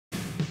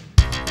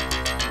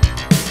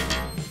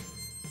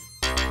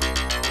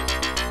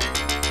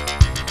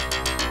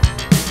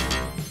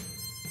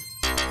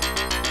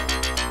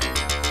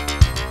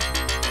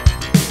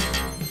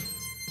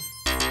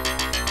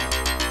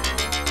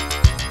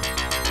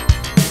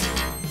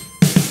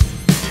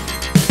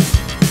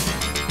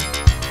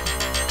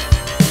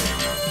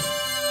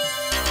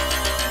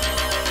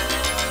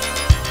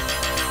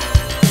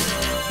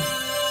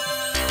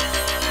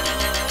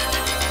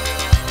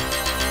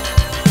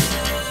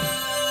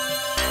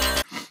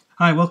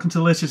Hi, welcome to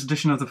the latest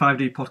edition of the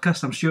 5D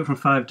podcast. I'm Stuart from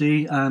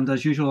 5D, and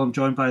as usual, I'm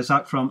joined by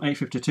Zack from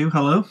 852.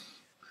 Hello.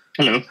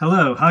 Hello.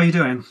 Hello, how are you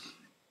doing?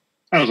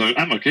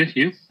 I'm okay.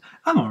 You?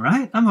 I'm all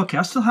right. I'm okay.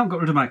 I still haven't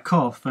got rid of my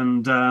cough,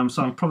 and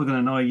so I'm probably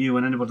going to annoy you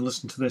and anybody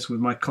listening to this with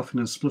my coughing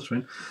and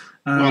spluttering.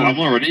 Well, I'm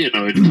already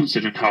annoyed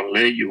considering how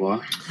late you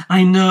are.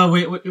 I know.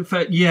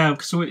 Yeah.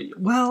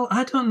 Well,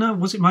 I don't know.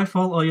 Was it my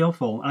fault or your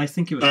fault? I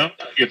think it was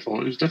your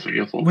fault. It was definitely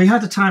your fault. We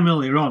had a time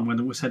earlier on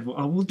when we said,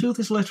 "Oh, we'll do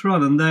this later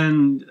on," and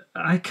then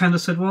I kind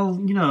of said, "Well,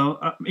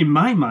 in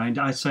my mind,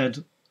 I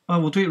said." Oh,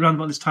 we'll do it around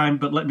about this time,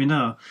 but let me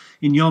know.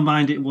 In your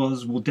mind, it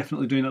was, we'll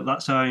definitely do it at that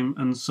time,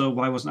 and so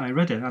why wasn't I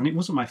ready? And it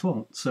wasn't my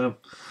fault. So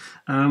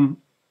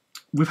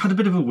we've had a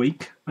bit of a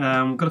week.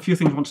 We've got a few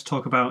things we want to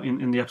talk about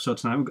in the episode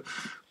tonight. We've got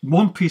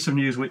one piece of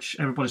news which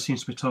everybody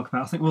seems to be talking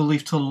about. I think we'll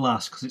leave till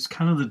last because it's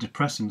kind of the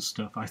depressing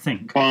stuff, I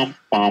think. I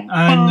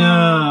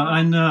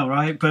know,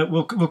 right? But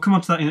we'll come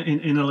on to that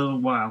in a little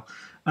while.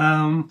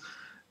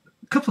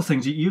 Couple of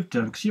things that you've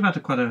done, because you've had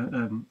quite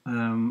a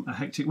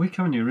hectic week,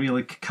 haven't you?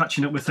 Really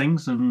catching up with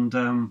things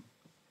and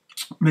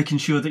making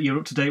sure that you're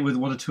up to date with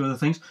one or two other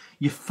things.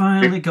 You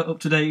finally got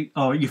up to date,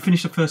 or you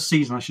finished the first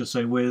season, I should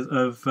say, of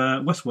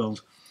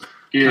Westworld.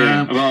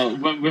 Yeah, well,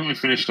 when we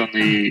finished on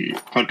the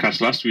podcast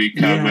last week,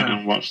 I went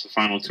and watched the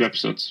final 2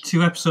 episodes.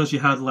 2 episodes you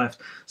had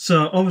left.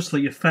 So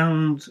obviously you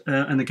found,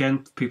 and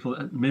again, people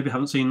maybe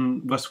haven't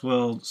seen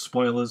Westworld,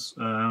 spoilers.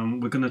 I'm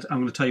going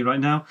to tell you right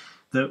now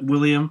that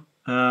William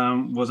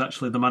was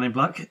actually the Man in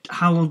Black.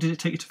 How long did it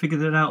take you to figure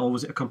that out, or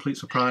was it a complete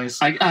surprise?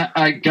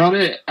 I got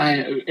it.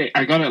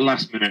 I got it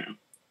last minute.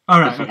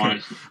 All right,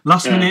 okay.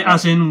 Last minute,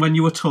 as in when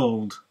you were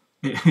told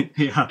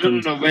it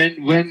happened. No.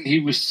 When she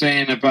was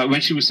saying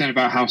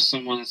about how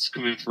someone's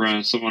coming for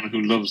her, someone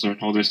who loves her,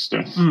 and all this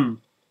stuff.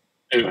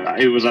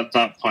 It was at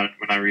that point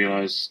when I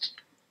realised.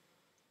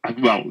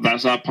 Well,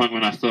 that's that point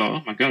when I thought,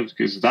 "Oh my God,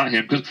 is that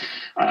him?" Because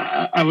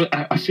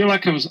I feel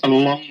like I was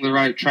along the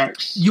right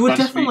tracks. You were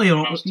definitely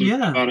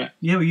about it.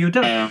 Yeah, you were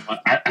definitely.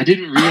 I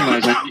didn't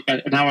realise.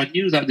 Now I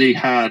knew that they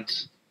had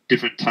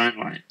different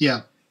timelines.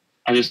 Yeah.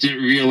 I just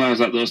didn't realise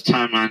that those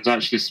timelines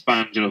actually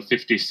spanned,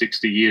 50,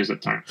 60 years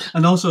at times.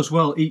 And also as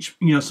well,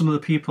 some of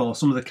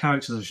the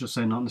characters, I should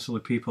say, not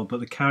necessarily people,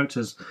 but the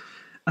characters.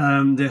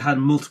 They had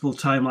multiple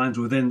timelines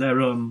within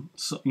their own,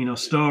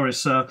 stories.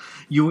 So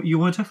you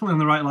were definitely on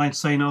the right line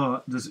saying,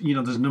 "Oh, there's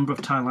a number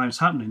of timelines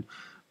happening,"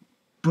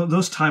 but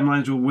those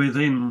timelines were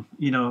within.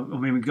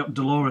 We got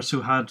Dolores,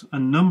 who had a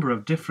number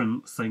of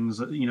different things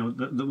that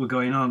that were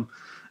going on.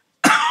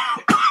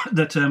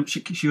 That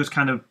she was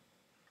kind of.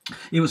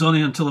 It was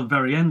only until the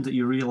very end that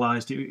you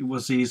realised it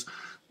was these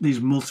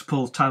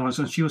multiple timelines,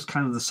 and she was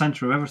kind of the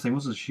centre of everything,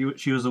 wasn't she?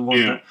 She was the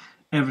one that.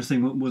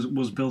 Everything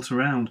was built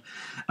around.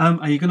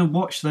 Are you going to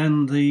watch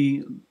then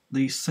the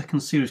second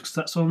series? Because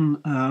that's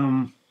on,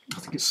 I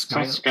think it's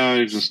Sky. It's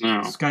Sky just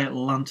now. Sky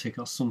Atlantic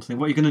or something.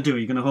 What are you going to do? Are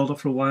you going to hold off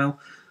for a while?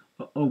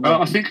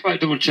 I think I might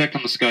double check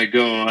on the Sky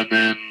Go, and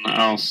then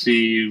I'll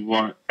see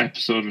what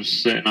episode we're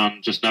sitting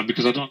on just now,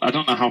 because I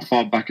don't know how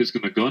far back it's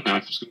going to go now.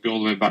 If it's going to go all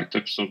the way back to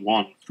episode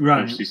 1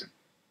 of season.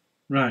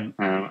 Right.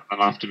 I'll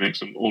have to make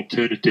some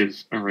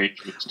alternative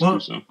arrangements to do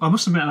so. I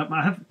must admit,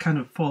 I have kind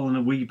of fallen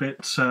a wee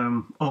bit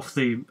off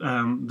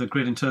the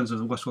grid in terms of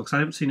the Westworld, because I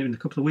haven't seen it in a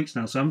couple of weeks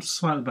now, so I'm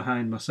slightly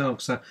behind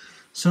myself. So I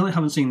certainly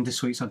haven't seen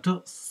this week's. I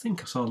don't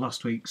think I saw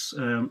last week's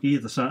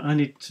either, so I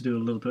need to do a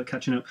little bit of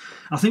catching up.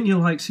 I think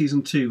you'll like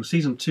Season 2.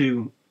 Season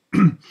 2...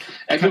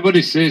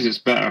 Everybody says it's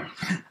better.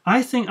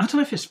 I don't know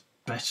if it's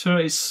better.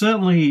 It's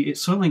certainly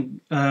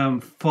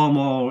far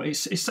more.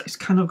 It's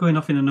kind of going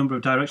off in a number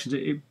of directions.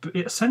 It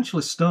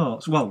essentially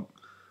starts. Well,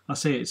 I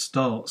say it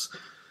starts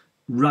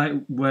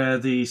right where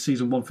the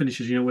season 1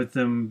 finishes. With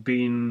them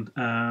being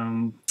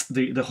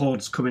the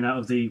hordes coming out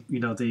of the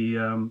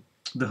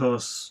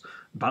hosts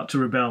about to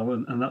rebel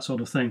and that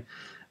sort of thing.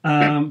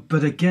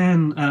 But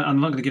again,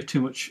 I'm not going to give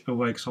too much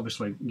away because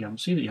obviously you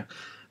haven't seen it yet.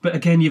 But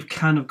again, you've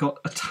kind of got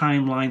a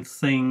timeline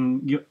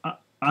thing.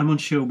 I'm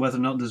unsure whether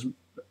or not there's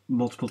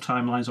multiple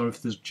timelines, or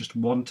if there's just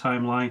one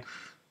timeline,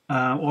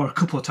 or a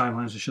couple of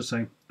timelines, I should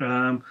say.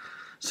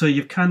 So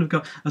you've kind of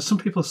got, and some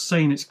people are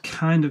saying it's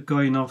kind of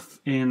going off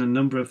in a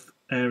number of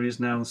areas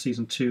now in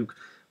season 2,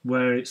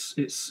 where it's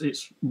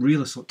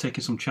really sort of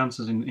taking some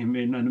chances and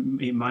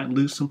it might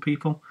lose some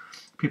people.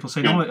 People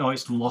saying, "Oh,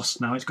 it's lost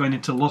now. It's going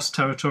into lost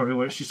territory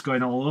where it's just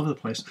going all over the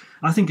place."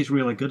 I think it's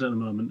really good at the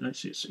moment.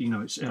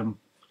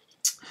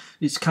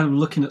 It's kind of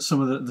looking at some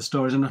of the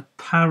stories, and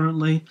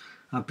apparently,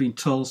 I've been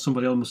told,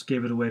 somebody almost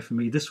gave it away for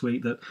me this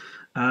week, that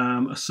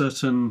a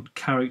certain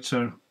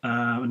character,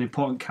 an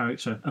important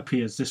character,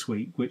 appears this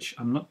week, which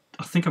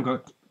I think I've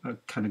got to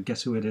kind of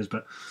guess who it is,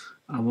 but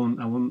I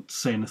won't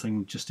say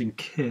anything just in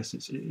case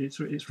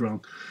it's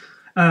wrong.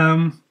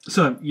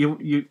 So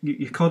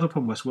you caught up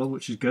on Westworld,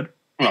 which is good.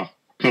 Well,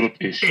 caught up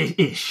ish.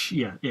 Ish.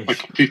 I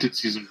completed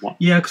season 1.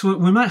 Yeah, because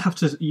we might have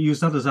to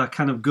use that as our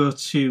kind of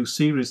go-to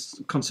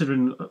series,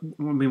 considering,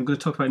 we're going to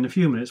talk about it in a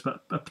few minutes,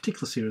 but a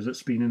particular series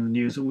that's been in the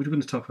news that we're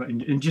going to talk about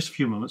in just a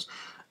few moments.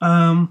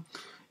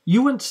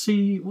 You went to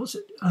see, you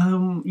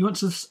went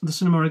to the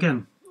cinema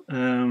again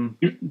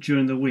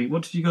during the week.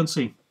 What did you go and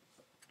see?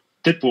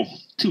 Deadpool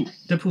 2.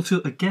 Deadpool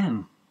 2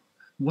 again?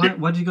 Why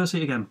did you go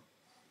see it again?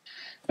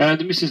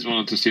 The missus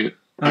wanted to see it,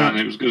 and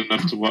it was good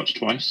enough to watch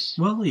twice.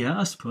 Well, yeah,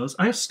 I suppose.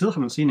 I still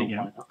haven't seen it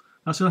yet.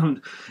 I still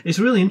haven't. It's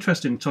really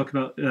interesting to talk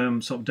about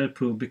sort of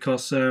Deadpool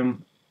because I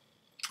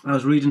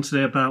was reading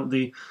today about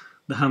the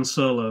Han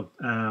Solo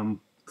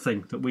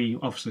thing that we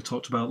obviously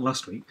talked about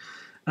last week.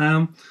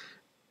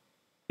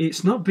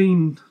 It's not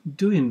been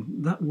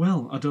doing that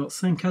well, I don't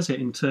think, has it,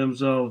 in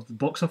terms of the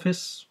box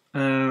office?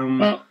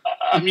 Well,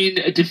 I mean,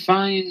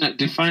 define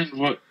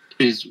what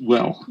is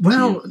well.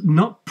 Well,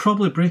 not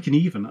probably breaking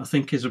even, I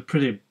think, is a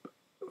pretty...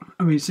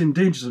 I mean, it's in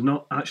danger of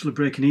not actually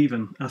breaking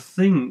even. I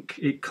think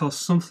it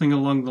costs something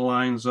along the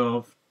lines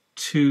of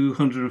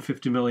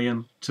 250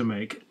 million to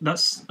make.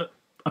 That's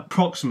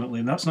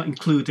approximately, and that's not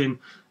including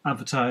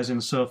advertising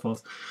and so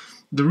forth.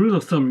 The rule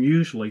of thumb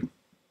usually...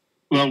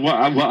 Well, what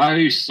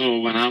I saw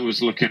when I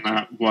was looking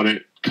at what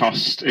it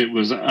cost, it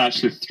was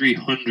actually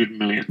 300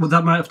 million. Well,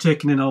 that might have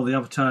taken in all the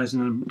advertising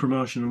and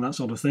promotion and that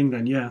sort of thing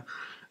then, yeah.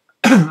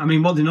 I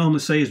mean, what they normally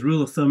say is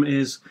rule of thumb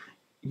is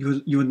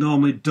you would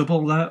normally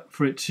double that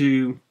for it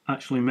to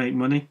actually make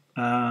money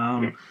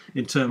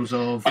in terms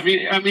of... I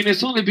mean,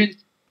 it's only been,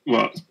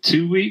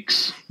 2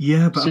 weeks?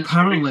 Yeah, but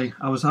apparently,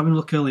 I was having a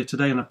look earlier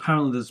today, and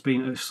apparently there's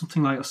been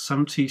something like a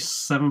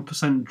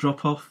 77%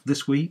 drop-off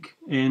this week,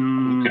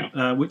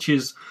 which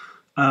is...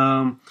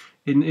 in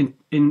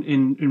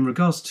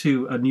regards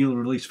to a newly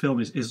released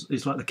film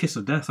is like the kiss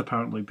of death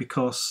apparently,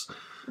 because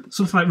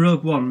something like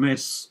Rogue One made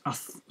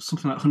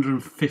something like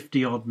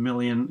 150 odd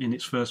million in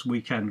its first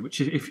weekend,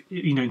 which is, if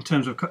you know, in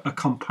terms of a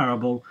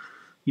comparable,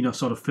 you know,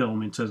 sort of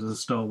film in terms of the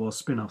Star Wars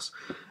spin-offs.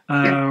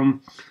 I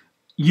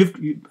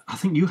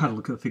think you had a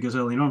look at the figures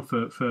earlier on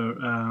for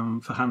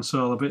Han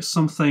Solo, but it's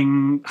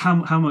something.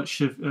 How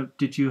much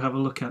did you have a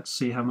look at to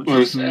see how much?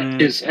 Well,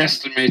 it's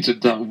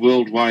estimated that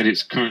worldwide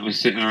it's currently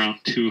sitting around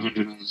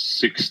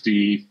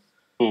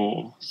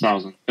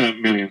 264,000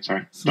 million.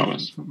 Sorry,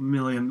 dollars.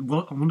 Million.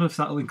 Well, I wonder if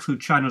that'll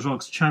include China as well,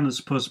 because China's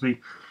supposed to be, you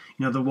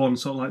know, the one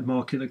sort of like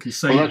market that can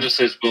say. Well, that just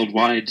says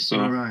worldwide. So.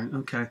 All right.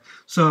 Okay.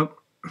 So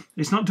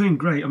it's not doing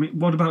great. I mean,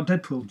 what about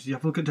Deadpool? Did you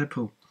have a look at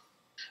Deadpool?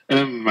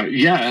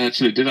 Yeah, I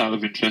actually did out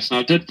of interest.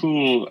 Now,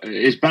 Deadpool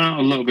it's been out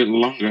a little bit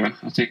longer,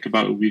 I think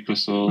about a week or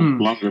so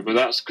longer, but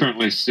that's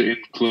currently sitting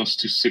close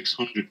to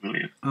 600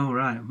 million. Oh,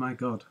 right. My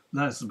God.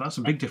 That's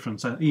a big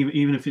difference,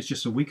 even if it's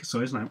just a week or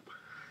so, isn't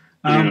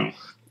it?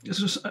 It's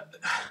just,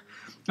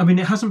 I mean,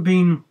 it hasn't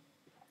been...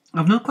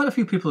 I've known quite a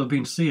few people who have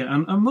been to see it,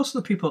 and most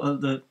of the people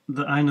that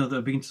I know that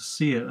have been to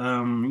see it,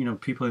 you know,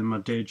 people in my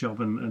day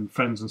job and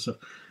friends and stuff,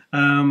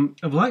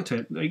 have liked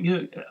it. You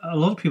know, a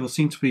lot of people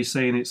seem to be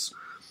saying it's,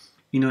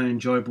 you know, an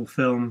enjoyable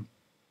film.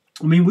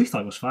 I mean, we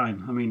thought it was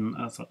fine. I mean,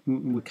 I thought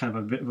we kind of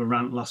had a bit of a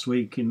rant last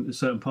week in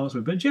certain parts of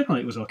it, but generally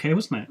it was okay,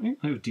 wasn't it?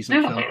 It was a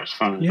decent film. I thought it was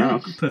fine. Yeah,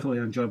 perfectly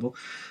enjoyable.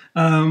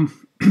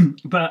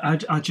 But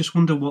I just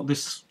wonder what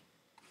this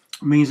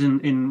means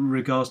in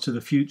regards to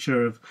the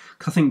future of.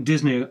 I think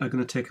Disney are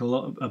going to take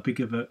a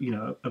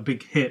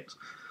big hit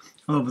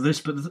over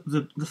this. But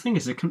the thing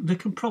is, they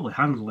can probably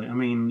handle it. I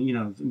mean, you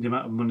know, the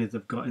amount of money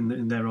they've got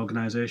in their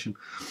organisation.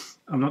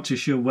 I'm not too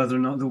sure whether or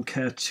not they'll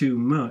care too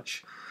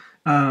much.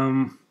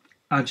 I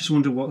just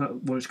wonder what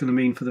it's going to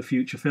mean for the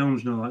future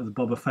films, you know, like the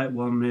Boba Fett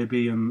one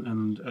maybe,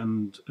 and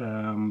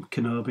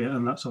Kenobi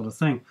and that sort of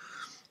thing.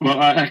 Well,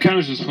 I kind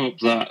of just hope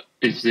that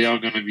if they are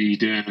going to be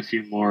doing a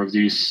few more of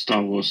these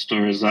Star Wars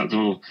stories, that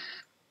they'll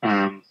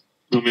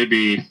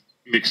maybe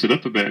mix it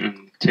up a bit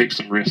and take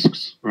some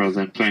risks rather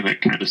than playing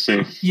it kind of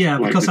safe. Yeah,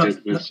 like because they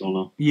did with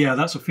Solo. Yeah,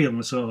 that's a feeling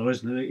with Solo,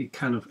 isn't it? It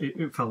kind of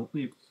it felt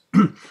it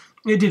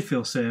did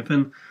feel safe,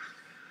 and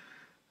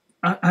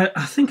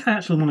I think I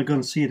actually want to go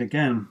and see it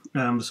again,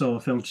 the Solo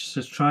film, just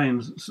to try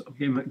and sort of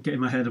get in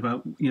my head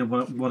about, you know,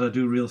 what I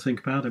do really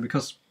think about it,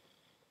 because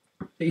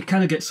it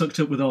kind of gets sucked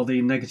up with all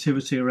the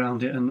negativity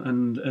around it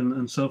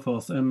and so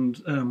forth, and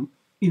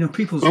you know,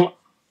 people's. Well,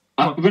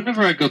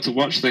 whenever I go to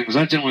watch things,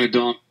 I generally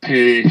don't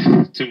pay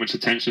too much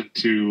attention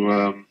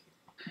to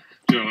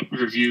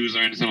reviews or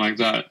anything like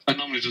that. I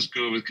normally just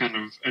go with kind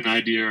of an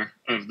idea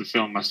of the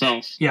film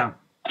myself. Yeah.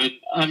 And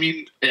I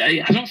mean,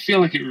 I don't feel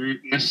like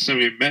it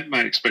necessarily met my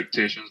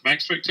expectations. My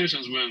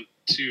expectations weren't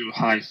too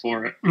high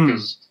for it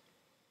because,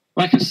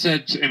 like I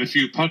said in a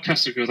few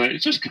podcasts ago, that it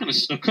just kind of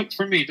stuck up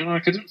for me. You know,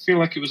 like I didn't feel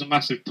like it was a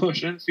massive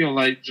push. I didn't feel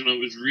like, you know, it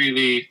was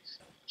really,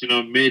 you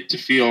know, made to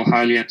feel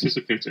highly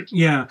anticipated.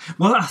 Yeah,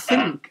 well, I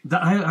think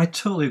that I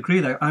totally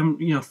agree. That I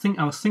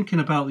was thinking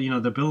about, you know,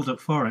 the build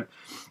up for it.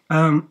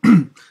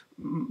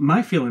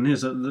 My feeling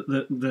is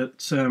that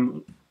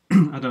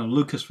I don't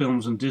know,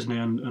 Lucasfilms and Disney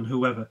and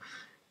whoever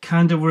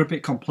kind of were a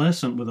bit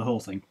complacent with the whole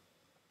thing.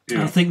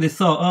 Yeah. I think they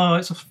thought, oh,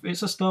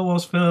 it's a Star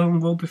Wars film,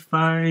 we'll be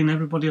fine,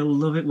 everybody will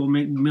love it, we'll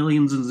make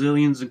millions and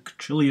zillions and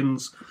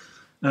trillions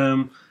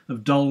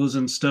of dollars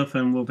and stuff,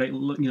 and we'll make,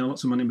 you know,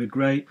 lots of money, it'll be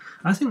great.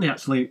 I think they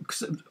actually,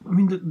 I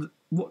mean,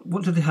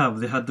 what did they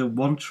have? They had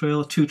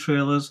the two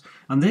trailers,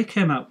 and they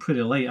came out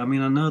pretty late. I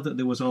mean, I know that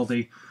there was all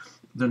the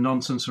the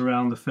nonsense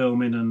around the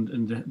filming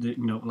and the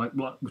you know, like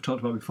what we talked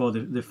about before,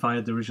 they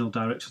fired the original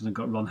directors and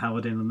got Ron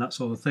Howard in and that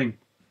sort of thing.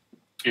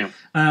 Yeah.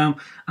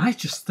 I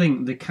just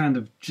think they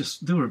were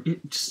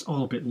just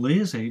all a bit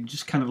lazy.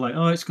 Just kind of like,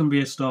 oh, it's going to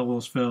be a Star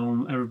Wars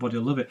film, everybody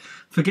will love it.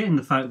 Forgetting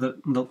the fact that,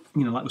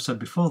 you know, like we said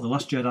before, The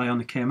Last Jedi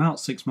only came out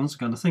 6 months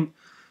ago, and I think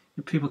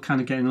people are kind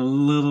of getting a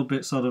little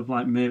bit sort of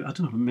like, maybe, I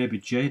don't know, maybe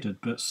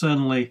jaded, but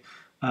certainly,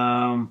 you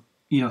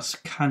know, it's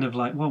kind of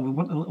like, well, we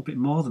want a little bit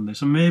more than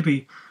this. And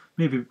maybe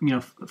you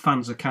know,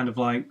 fans are kind of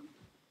like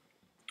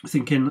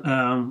thinking,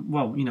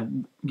 well, you know,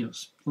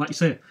 like you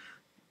say,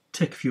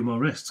 take a few more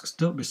risks.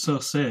 Don't be so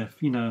safe,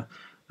 you know.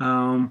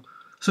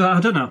 So I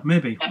don't know.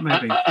 Maybe.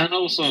 And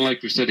also,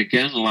 like we said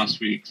again last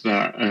week,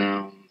 that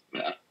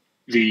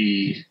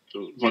the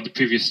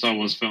previous Star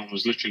Wars film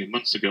was literally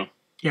months ago.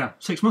 Yeah,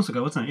 6 months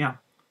ago, wasn't it? Yeah.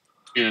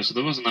 Yeah, so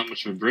there wasn't that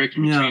much of a break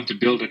in between to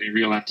build any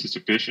real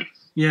anticipation.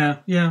 Yeah.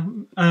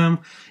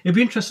 It'd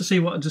be interesting to see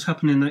what just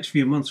happen in the next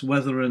few months,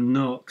 whether or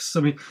not. Cause,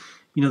 I mean,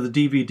 you know, the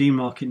DVD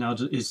market now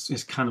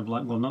is kind of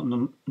like, well,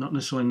 not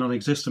necessarily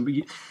non-existent, but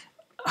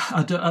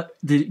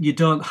you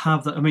don't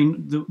have that. I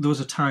mean, there was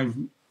a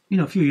time, you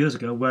know, a few years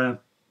ago where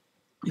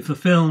if a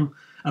film,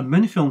 and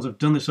many films have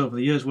done this over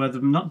the years, where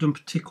they've not done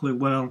particularly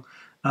well,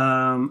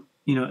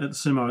 you know, at the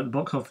cinema or at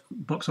the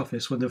box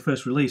office when they're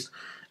first released,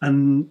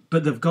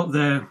 but they've got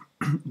their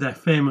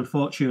fame and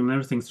fortune and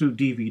everything through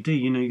DVD.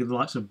 You know, you get the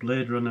likes of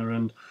Blade Runner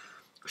and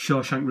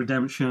Shawshank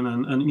Redemption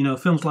and you know,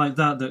 films like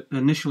that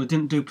initially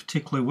didn't do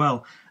particularly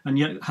well and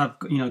yet have,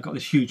 you know, got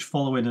this huge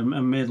following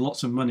and made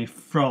lots of money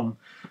from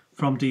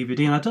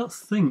DVD. And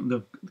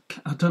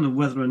I don't know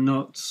whether or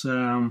not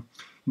you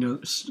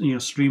know,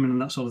 streaming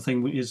and that sort of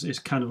thing is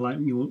kind of like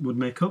you would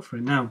make up for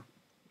it now.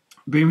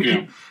 But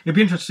it'd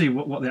be interesting to see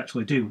what they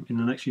actually do in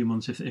the next few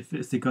months if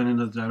they go in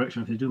another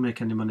direction, if they do make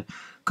any money,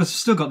 because they've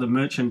still got the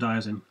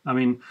merchandising. I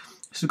mean,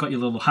 you've still got your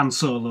little Han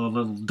Solo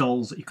little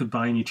dolls that you could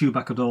buy, and your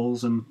Chewbacca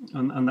dolls and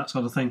that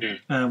sort of thing.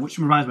 Which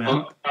reminds me,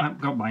 I haven't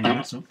got mine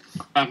yet. So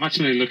I'm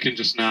actually looking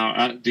just now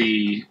at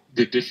the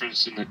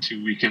difference in the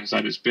 2 weekends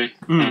that it's been.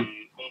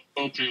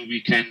 Opening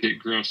weekend, it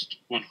grossed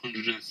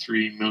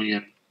 $103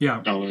 million.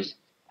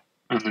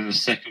 And then the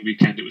second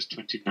weekend, it was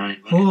 $29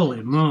 million.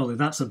 Holy moly,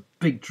 that's a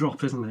big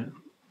drop, isn't it?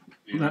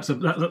 Yeah. That's the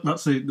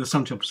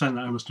 70% that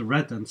I must have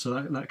read then, so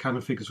that kind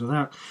of figures with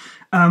that.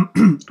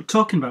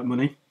 Talking about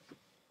money,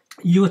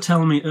 you were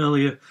telling me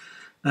earlier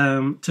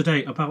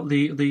today about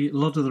the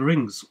Lord of the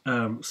Rings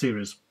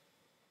series.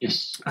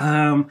 Yes.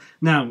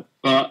 Now...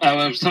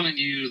 I was telling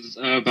you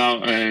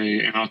about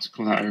an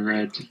article that I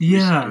read.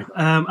 Yeah,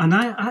 and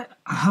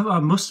I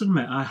must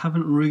admit, I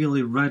haven't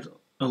really read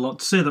a lot.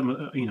 To say that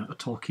I'm you know, a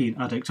Tolkien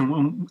addict,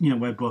 and you know,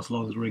 we're both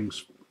Lord of the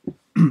Rings,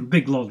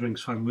 big Lord of the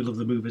Rings fan. We love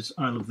the movies,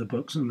 I love the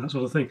books, and that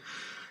sort of thing.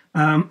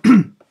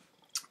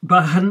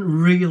 But I haven't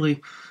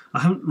really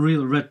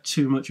read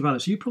too much about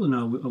it. So you probably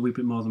know a wee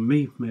bit more than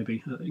me,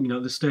 maybe, you know,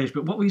 at this stage.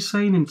 But what were you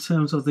saying in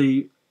terms of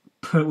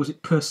was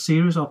it per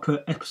series or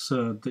per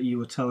episode that you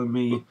were telling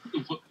me?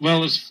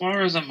 Well, as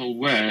far as I'm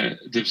aware,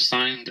 they've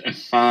signed a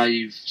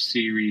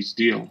 5-series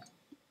deal.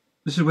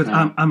 This is with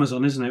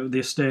Amazon, isn't it? With the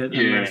estate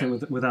and everything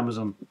with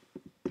Amazon.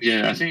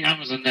 Yeah, I think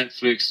Amazon,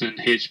 Netflix, and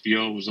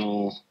HBO was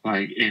all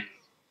like in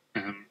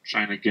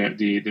trying to get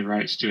the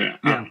rights to it.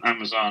 Yeah.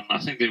 Amazon, I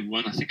think they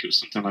won. I think it was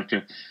something like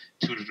a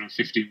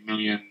 $250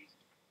 million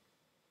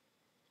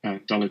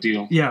dollar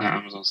deal that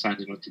Amazon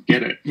signed in order to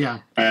get it. Yeah.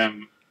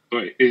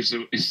 But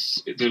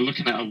they're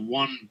looking at a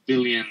 $1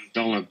 billion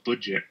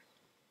budget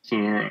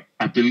for,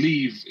 I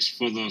believe, it's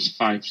for those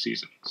 5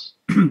 seasons.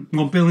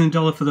 $1 billion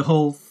for the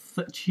whole.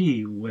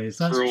 Gee whiz,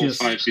 that's for all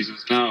just 5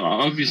 seasons. Now,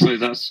 obviously,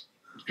 that's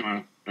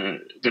gonna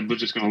the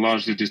budget's gonna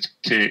largely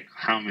dictate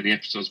how many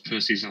episodes per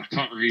season. I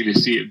can't really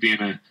see it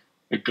being a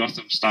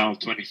Gotham style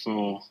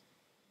 24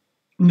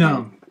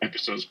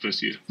 episodes per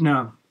season.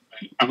 No,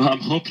 I'm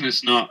hoping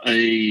it's not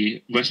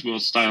a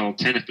Westworld style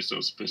 10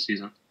 episodes per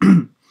season.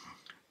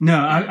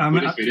 No,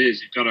 but if it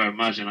is, you've got to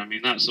imagine. I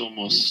mean, that's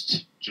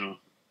almost, you know,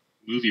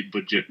 movie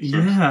budget.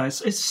 Yeah,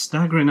 it's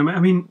staggering. I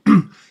mean,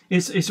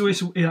 it's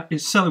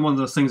certainly one of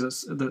those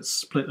things that's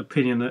split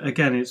opinion.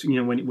 Again, it's, you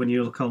know, when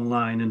you look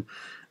online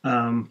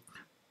and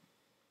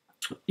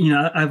you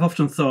know, I've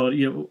often thought,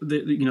 you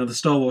know, the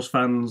Star Wars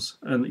fans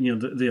and, you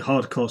know, the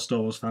hardcore Star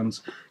Wars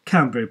fans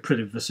can be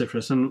pretty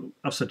vociferous. And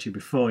I've said to you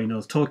before, you know,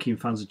 the Tolkien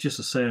fans are just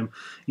the same,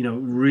 you know,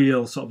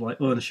 real sort of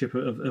like ownership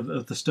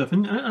of the stuff.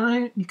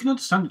 And you can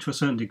understand it to a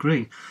certain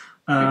degree.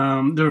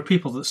 There are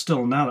people that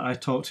still, now that I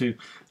talk to,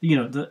 you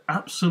know, that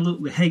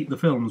absolutely hate the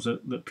films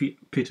that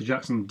Peter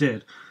Jackson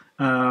did.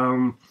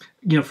 You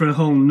know, for a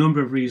whole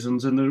number of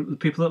reasons. And there are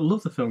people that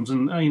love the films.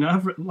 And, you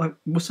know, like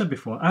we said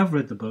before, I've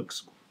read the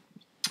books.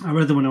 I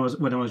read them when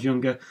I was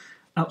younger,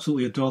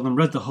 absolutely adored them.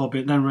 Read The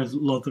Hobbit, then read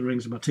Lord of the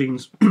Rings in my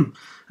teens.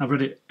 I've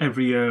read it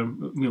every year.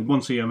 You know,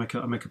 once a year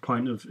I make a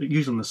point of,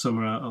 usually in the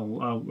summer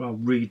I'll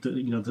read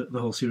the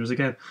whole series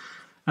again.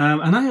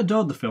 And I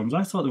adored the films.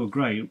 I thought they were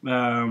great.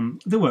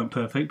 They weren't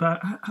perfect, but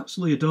I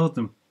absolutely adored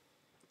them,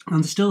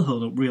 and they still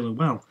hold up really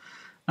well.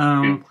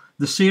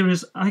 the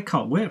series, I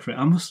can't wait for it.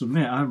 I must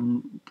admit,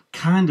 I'm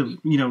kind of,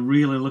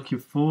 really looking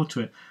forward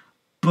to it.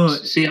 But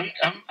see,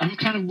 I'm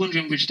kind of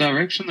wondering which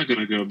direction they're going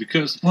to go,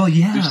 because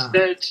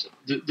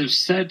they've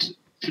said.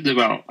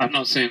 Well, I'm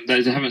not saying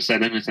they haven't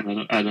said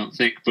anything. I don't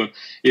think, but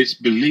it's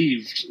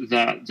believed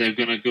that they're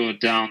going to go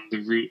down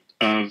the route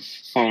of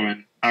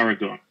following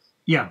Aragorn.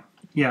 Yeah.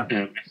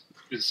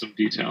 In some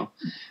detail,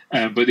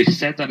 but they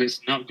said that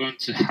it's not going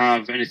to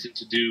have anything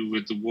to do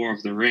with the War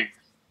of the Ring.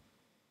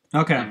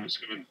 Okay.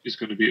 It's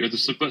going to be other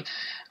stuff. But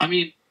I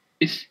mean,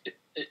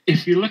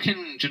 if you're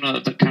looking,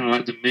 at the kind of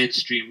like the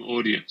mainstream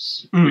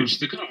audience, which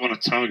they're going to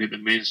want to target the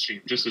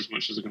mainstream just as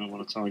much as they're going to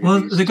want to target.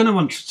 Well, they're going to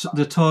want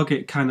to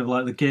target kind of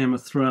like the Game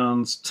of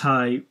Thrones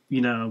type,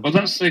 Well,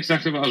 that's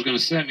exactly what I was going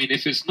to say. I mean,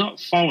 if it's not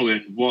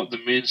following what the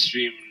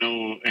mainstream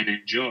know and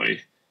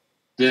enjoy,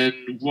 then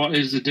what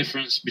is the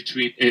difference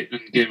between it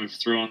and Game of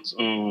Thrones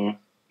or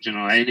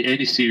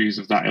any series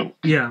of that ilk?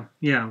 Yeah.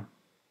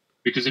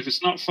 Because if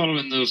it's not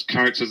following those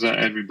characters that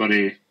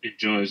everybody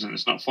enjoys, and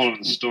it's not following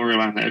the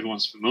storyline that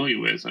everyone's familiar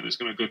with, and it's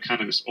going to go kind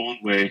of its own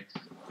way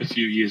a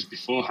few years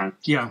beforehand,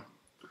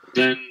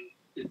 then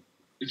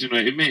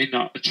it may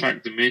not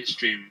attract the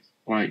mainstream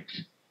like.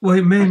 Well,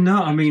 it may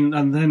not. I mean,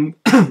 and then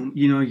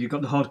you've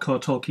got the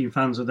hardcore Tolkien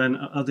fans, and then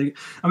are they?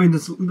 I mean,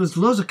 there's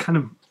loads of kind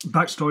of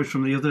backstories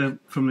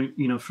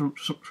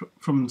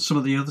from some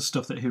of the other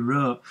stuff that he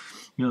wrote,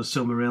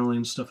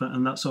 Silmarillion stuff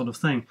and that sort of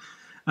thing.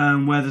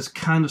 Where there's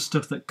kind of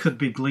stuff that could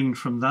be gleaned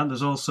from that.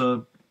 There's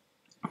also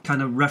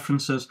kind of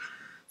references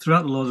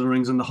throughout the Lord of the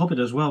Rings and the Hobbit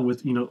as well,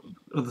 with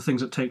other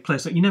things that take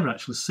place that you never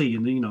actually see.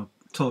 And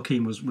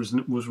Tolkien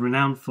was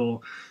renowned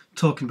for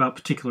talking about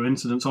particular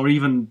incidents, or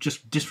even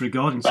just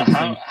disregarding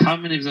something. How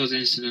many of those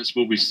incidents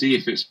will we see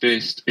if it's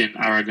based in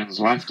Aragorn's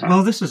lifetime?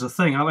 Well, this is the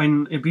thing. I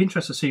mean, it'd be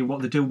interesting to see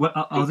what they do.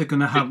 Are they going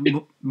to have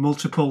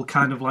multiple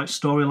kind of like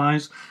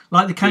storylines,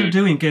 like they kind of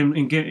do in Game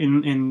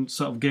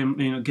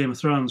of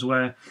Thrones,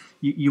 where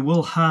you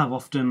will have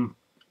often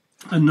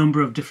a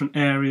number of different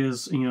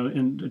areas,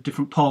 in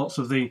different parts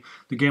of the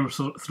Game of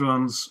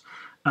Thrones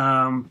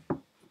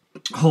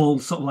whole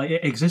sort of like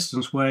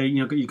existence, where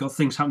you've got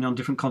things happening on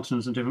different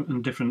continents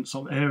and different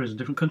sort of areas and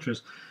different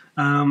countries.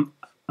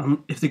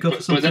 If they go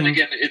for something, but then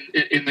again,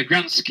 in the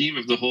grand scheme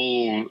of the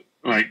whole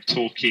like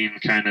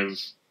Tolkien kind of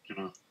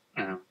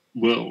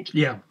world,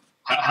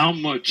 how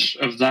much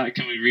of that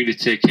can we really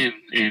take in?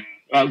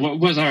 What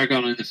was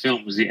Aragorn in the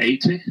film? Was he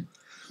 80?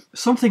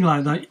 Something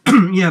like that,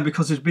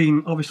 because it's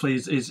been obviously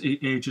his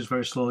age is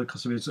very slowly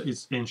because of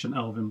his ancient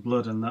elven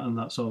blood and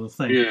that sort of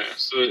thing. Yeah,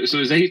 so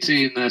he's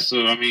 80 in there.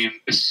 So I mean,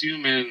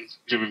 assuming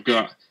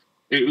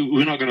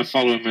we're not going to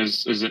follow him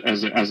as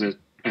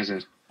a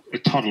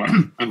toddler,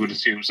 I would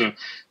assume. So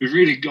we've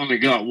really only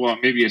got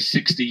maybe a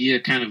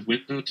 60-year kind of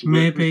window to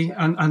maybe, work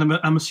with. And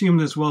I'm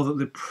assuming as well that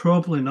they're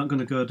probably not going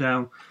to go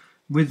down,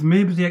 with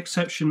maybe the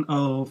exception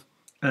of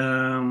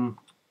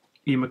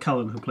Ian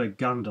McKellen, who played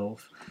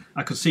Gandalf.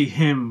 I could see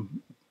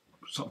him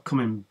sort of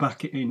coming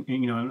back in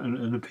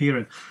and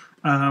appearing.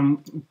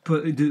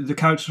 But the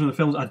characters from the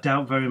films, I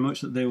doubt very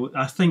much that they would.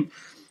 I think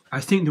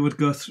they would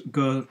go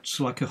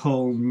to like a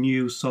whole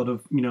new sort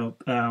of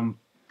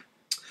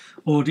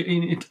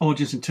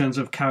audience in terms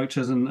of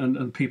characters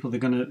and people they're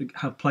going to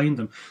have playing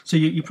them. So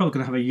you're probably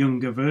going to have a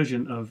younger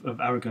version of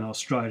Aragorn or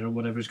Strider or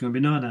whatever it's going to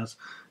be known as.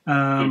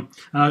 And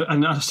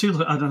I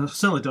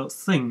certainly don't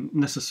think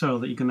necessarily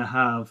that you're going to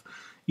have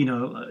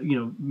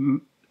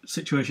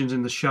situations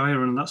in the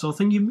Shire and that sort of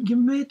thing. You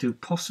may do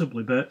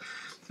possibly, but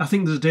I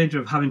think there's a danger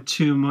of having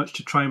too much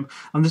to try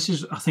and this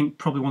is, I think,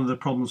 probably one of the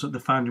problems that they're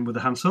finding with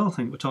the Han Solo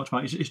thing we talked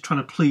about is trying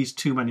to please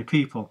too many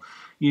people.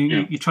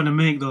 You're trying to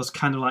make those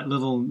kind of like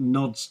little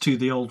nods to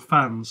the old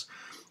fans,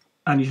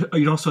 and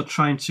you're also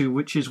trying to,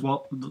 which is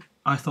what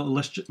I thought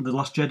the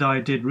Last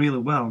Jedi did really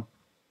well.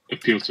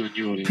 Appeal to a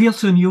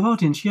new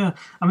audience. Yeah.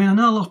 I mean, I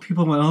know a lot of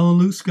people went, "Oh,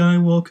 Luke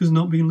Skywalker's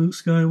not being Luke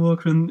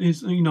Skywalker," and is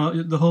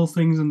the whole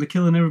things, and they're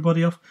killing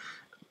everybody off.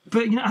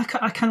 But I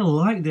kind of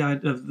like the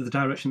idea of the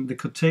direction they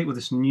could take with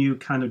this new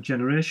kind of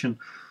generation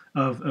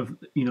of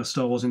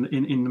Star Wars in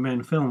the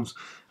main films.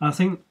 And I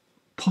think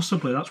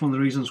possibly that's one of the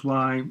reasons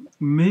why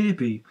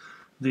maybe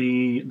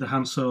the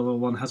Han Solo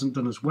one hasn't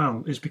done as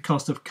well, is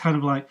because they've kind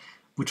of like,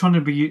 we're trying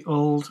to be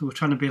old, we're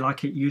trying to be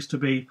like it used to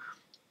be,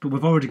 but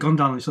we've already gone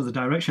down this other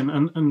direction,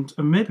 and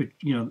maybe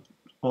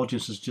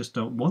audiences just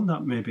don't want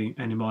that maybe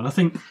anymore. And I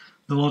think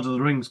the Lord of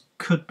the Rings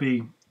could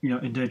be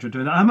in danger of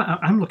doing that.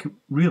 I'm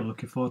really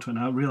looking forward to it,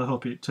 and I really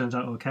hope it turns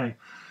out okay.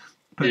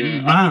 But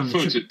I'm looking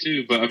forward to it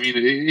too. But I mean,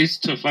 it's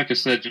tough. Like I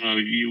said,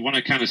 you want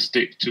to kind of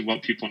stick to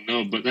what people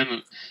know, but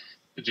then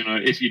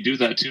if you do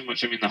that too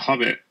much, I mean, The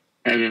Hobbit.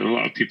 A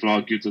lot of people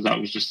argued that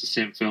was just the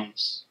same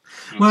films.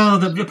 Well,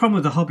 the problem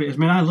with The Hobbit is, I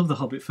mean, I love the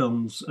Hobbit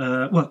films.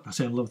 Well, I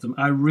say I love them.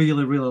 I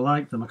really, really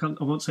like them.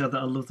 I won't say that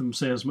I love them,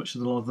 say, as much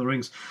as The Lord of the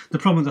Rings. The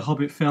problem with the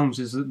Hobbit films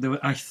is that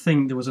I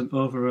think there was an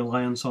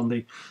over-reliance on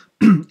the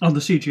on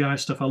the CGI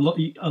stuff. A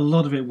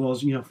lot of it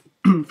was,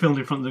 filmed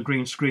in front of the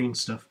green screen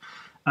stuff.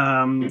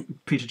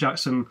 Peter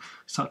Jackson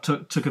sort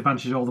of took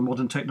advantage of all the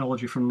modern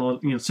technology from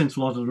since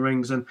Lord of the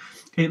Rings, and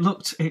it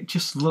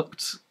just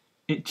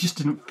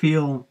didn't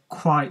feel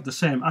quite the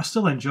same. I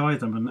still enjoy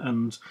them,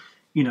 and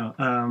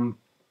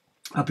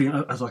I've been,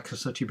 as like I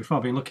said to you before,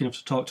 I've been lucky enough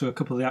to talk to a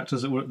couple of the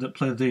actors that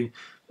played the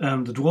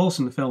dwarves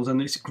in the films, and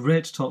it's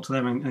great to talk to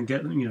them and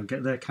get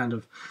their kind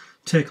of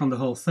take on the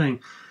whole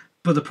thing.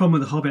 But the problem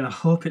with The Hobbit, and I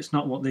hope it's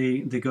not what they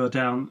go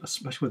down,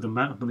 especially with the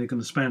amount of money they're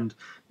going to spend,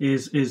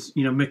 is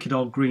make it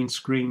all green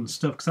screen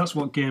stuff, because that's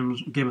what Game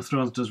of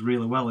Thrones does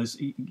really well. Is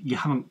you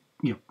haven't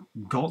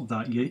got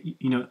that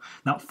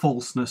that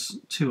falseness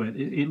to it.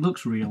 It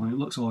looks real and it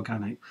looks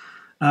organic.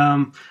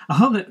 I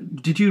hope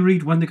that. Did you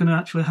read when they're going to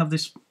actually have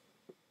this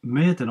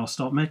made then, or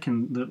start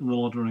making the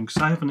Lord of the Rings?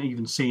 I haven't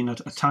even seen a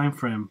time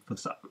frame for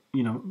that.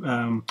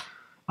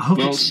 I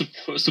hope.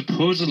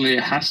 Supposedly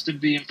it has to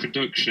be in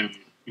production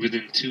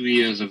within 2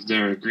 years of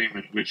their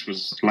agreement, which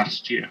was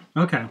last year.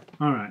 Okay,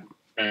 all right.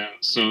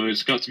 So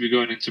it's got to be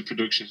going into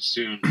production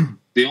soon.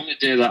 The only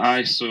day that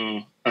I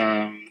saw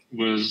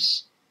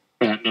was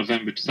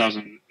November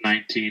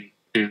 2019,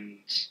 and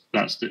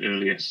that's the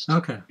earliest.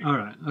 Okay, all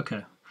right,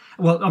 okay.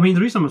 Well, I mean,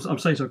 the reason I'm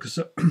saying so because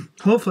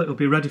hopefully it'll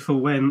be ready for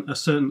when a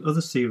certain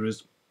other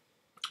series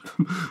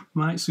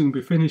might soon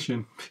be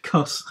finishing.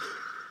 Because,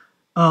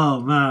 oh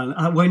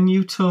man, when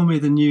you told me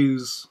the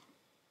news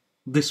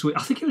this week,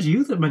 I think it was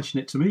you that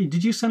mentioned it to me.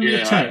 Did you send me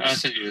a text? I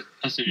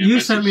sent you you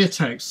sent me a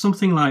text,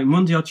 something like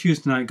Monday or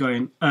Tuesday night,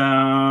 going,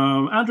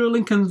 Andrew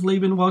Lincoln's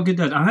leaving Walking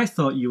Dead. And I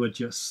thought you were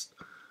just,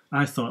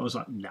 I thought it was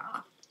like,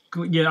 nah.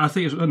 Yeah, I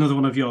think it was another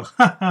one of your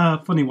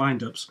funny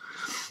wind-ups.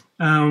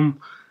 And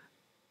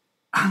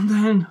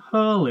then,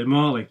 holy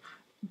moly,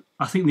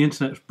 I think the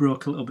internet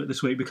broke a little bit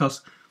this week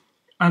because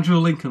Andrew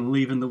Lincoln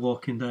leaving The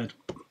Walking Dead.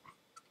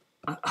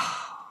 I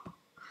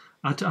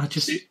don't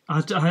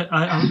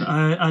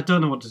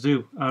know what to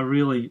do. I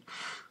really.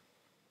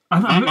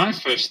 My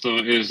first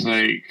thought is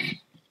like,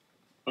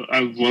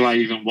 will I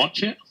even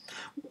watch it?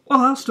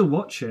 Well, I'll still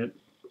watch it,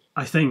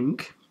 I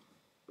think.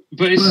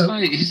 But he's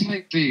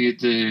like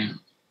the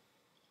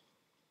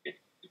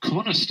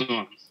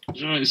cornerstone.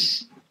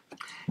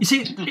 You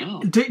see,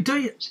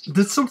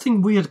 there's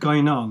something weird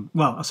going on.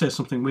 Well, I say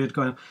something weird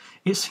going on.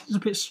 It seems a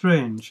bit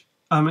strange.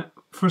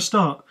 For a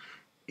start,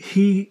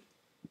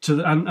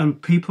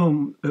 and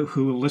people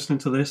who are listening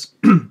to this,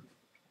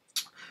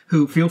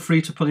 who feel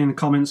free to put in the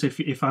comments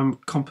if I'm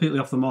completely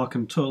off the mark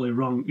and totally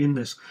wrong in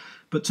this.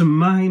 But to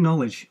my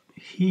knowledge,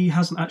 he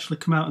hasn't actually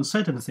come out and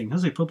said anything,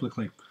 has he,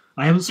 publicly?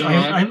 I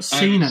haven't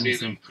seen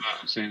anything.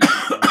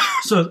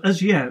 So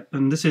as yet,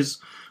 and this is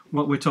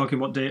what we're talking.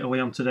 What date are we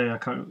on today? I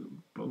can't.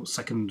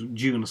 2nd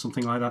June or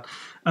something like that.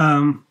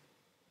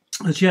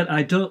 As yet,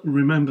 I don't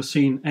remember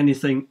seeing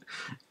anything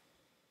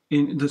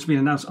that's been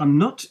announced. I'm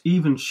not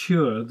even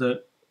sure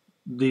that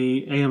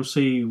the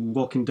AMC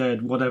Walking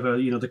Dead, whatever,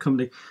 the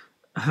company,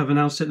 have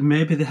announced it.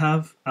 Maybe they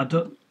have. I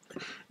don't.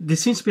 There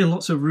seems to be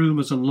lots of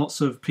rumours and lots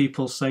of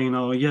people saying,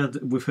 "Oh, yeah,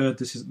 we've heard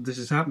this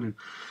is happening."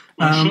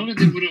 Well, surely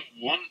they wouldn't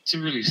want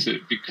to release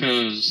it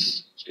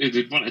because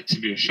they'd want it to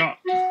be a shock.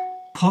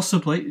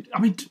 Possibly. I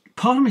mean,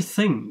 part of me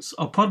thinks,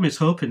 or part of me is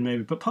hoping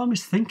maybe, but part of me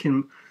is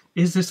thinking,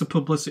 is this a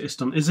publicity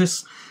stunt? Is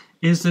this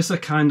a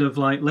kind of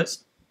like,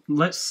 let's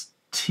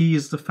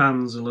tease the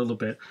fans a little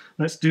bit.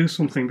 Let's do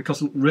something,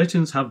 because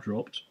ratings have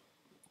dropped.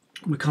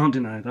 We can't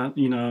deny that,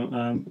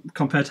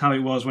 compared to how it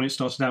was when it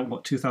started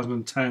out,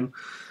 2010.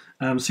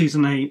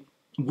 Season 8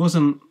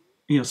 wasn't,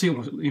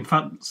 in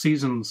fact,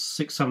 seasons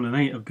 6, 7 and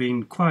 8 have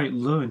been quite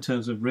low in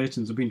terms of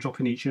ratings. They've been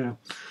dropping each year.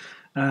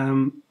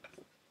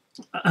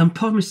 And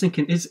part of me is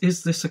thinking,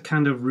 is this a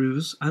kind of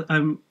ruse?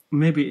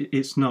 Maybe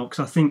it's not,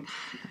 because I think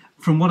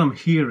from what I'm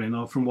hearing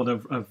or from what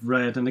I've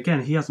read, and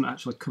again, he hasn't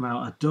actually come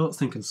out, I don't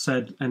think, and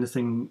said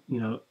anything,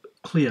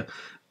 clear.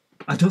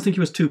 I don't think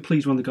he was too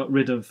pleased when they got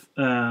rid of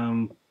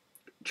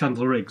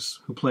Chandler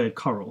Riggs, who played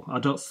Coral. I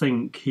don't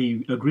think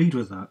he agreed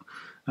with that.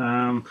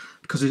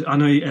 Because I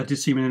know I did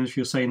see him in an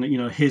interview saying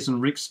that his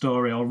and Rick's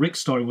story, or Rick's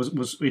story,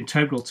 was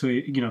integral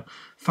to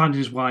finding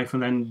his wife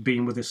and then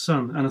being with his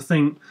son. And I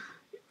think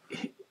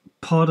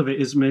part of it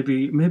is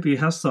maybe he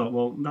has thought,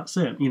 well, that's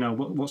it.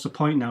 What's the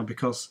point now?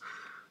 Because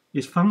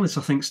his family's,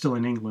 I think, still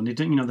in England.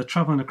 They're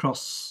travelling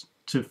across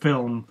to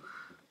film,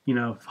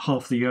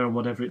 half the year or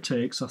whatever it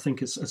takes. I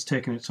think it's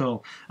taken its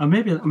toll. And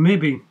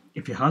maybe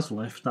if he has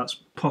left, that's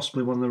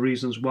possibly one of the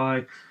reasons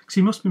why. Because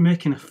he must be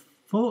making a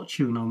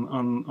fortune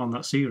on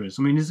that series.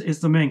 I mean, is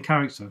the main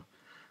character.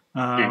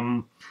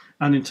 And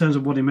in terms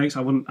of what he makes,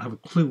 I wouldn't have a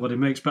clue what he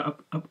makes. But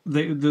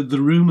the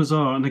rumours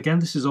are, and again,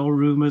 this is all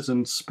rumours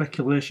and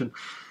speculation,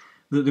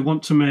 that they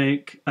want to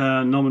make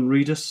Norman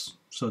Reedus,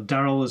 so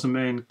Daryl, as a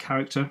main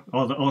character,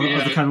 or the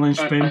kind of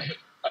linchpin.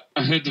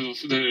 I heard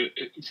they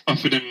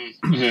offered him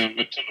a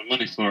ton of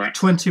money for it.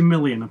 20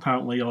 million,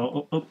 apparently,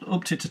 or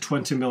upped it to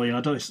 20 million. I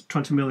don't know, it's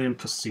 20 million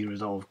per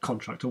series or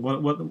contract, or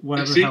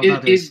whatever the hell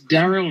that is. Is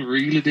Daryl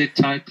really the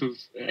type of...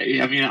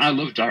 I mean, I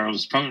love Daryl.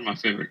 He's probably my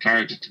favourite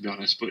character, to be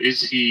honest. But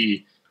is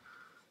he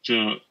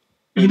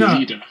You know,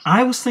 leader.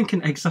 I was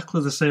thinking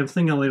exactly the same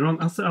thing earlier on.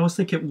 I was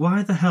thinking,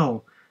 why the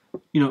hell,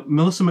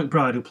 Melissa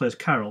McBride, who plays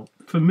Carol,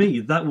 for me,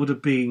 that would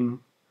have been,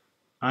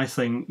 I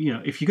think,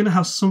 if you're going to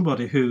have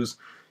somebody who's,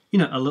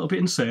 a little bit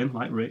insane,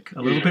 like Rick,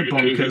 a little bit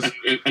bonkers,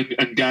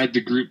 and guide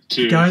the group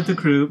too. Guide the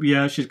group,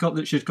 yeah. She's got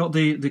the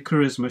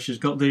charisma, she's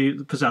got the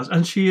pizzazz,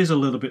 and she is a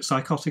little bit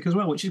psychotic as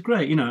well, which is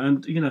great,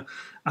 And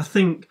I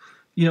think,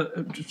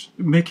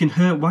 making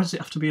her, why does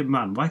it have to be a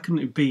man? Why couldn't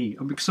it be?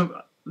 Because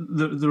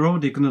they're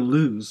already going to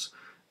lose.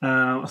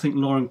 I think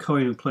Lauren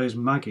Cohen, who plays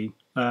Maggie,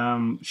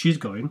 she's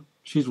going.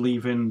 She's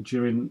leaving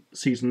during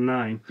season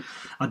 9.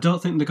 I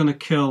don't think they're going to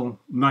kill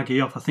Maggie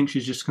off. I think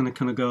she's just going to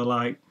kind of go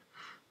like,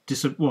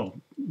 just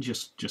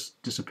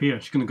disappear.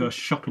 She's going to go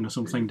shopping or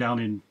something down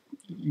in,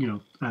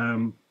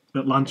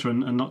 Atlanta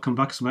and not come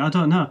back somewhere. I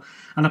don't know.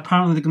 And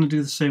apparently they're going to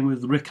do the same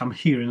with Rick. I'm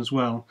hearing as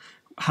well.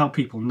 How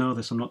people know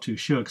this, I'm not too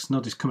sure because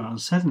nobody's come out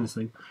and said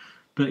anything.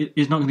 But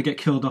he's not going to get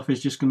killed off.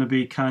 He's just going to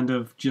be kind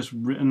of just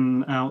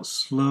written out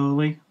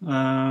slowly.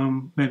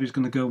 Maybe he's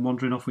going to go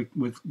wandering off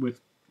with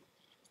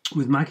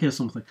Maggie or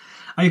something.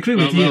 I agree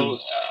with you.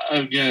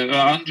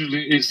 Andrew,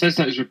 it says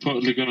that he's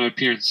reportedly going to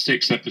appear in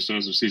 6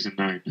 episodes of season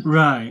 9.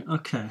 Right.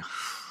 Okay.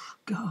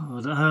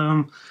 God.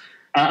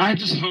 I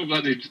just hope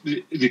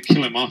that they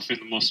kill him off in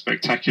the most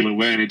spectacular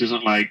way, and he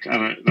doesn't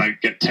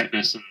get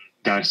tetanus and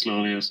die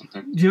slowly or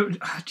something. Do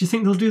you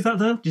think they'll do that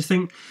though? Do you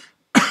think?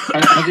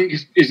 I think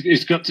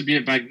it's got to be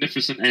a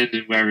magnificent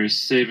ending where he's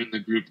saving the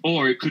group,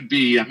 or it could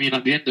be. I mean,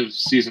 at the end of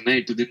season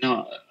 8, did they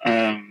not?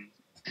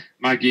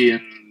 Maggie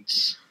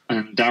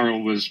and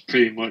Daryl was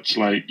pretty much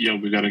like, "Yo,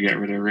 we got to get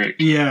rid of Rick."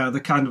 Yeah, the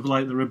kind of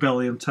like the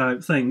rebellion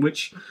type thing,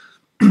 which,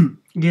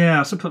 yeah,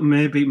 I suppose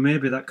maybe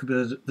that could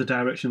be the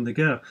direction they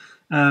go.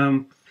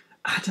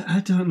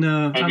 I don't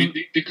know. I mean,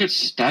 they could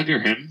stagger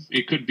him.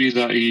 It could be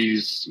that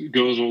he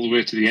goes all the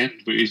way to the end,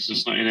 but he's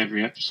just not in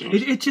every episode.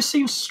 It just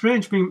seems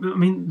strange. I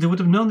mean, they would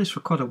have known this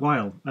for quite a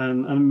while,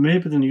 and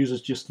maybe the news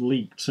has just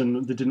leaked,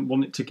 and they didn't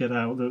want it to get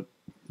out that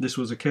this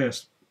was the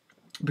case,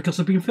 because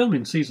they've been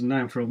filming season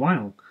 9 for a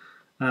while,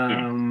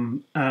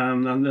 and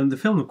they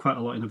filmed them quite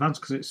a lot in advance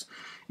because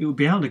it would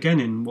be out again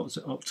in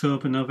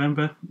October,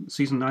 November.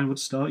 Season 9 would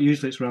start.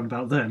 Usually it's around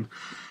about then.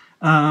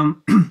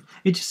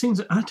 It just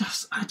seems I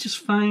just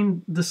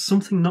find there's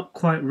something not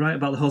quite right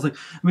about the whole thing.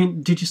 I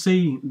mean, did you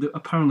see that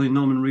apparently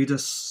Norman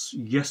Reedus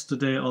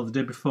yesterday or the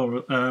day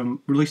before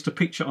released a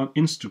picture on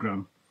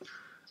Instagram?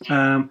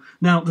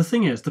 Now the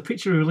thing is, the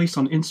picture he released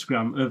on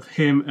Instagram of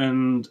him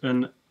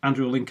and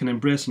Andrew Lincoln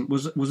embracing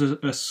was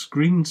a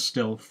screen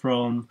still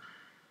from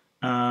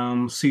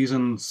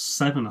season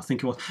 7, I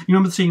think it was. You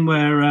remember the scene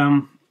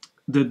where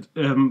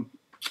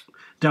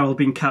Daryl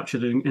being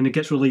captured and it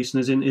gets released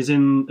and is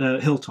in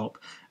Hilltop,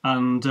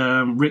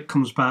 and Rick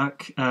comes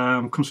back,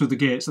 comes through the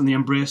gates, and they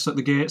embrace at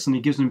the gates, and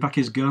he gives him back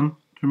his gun. Do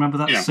you remember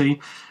that scene?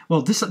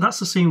 Well, that's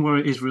the scene where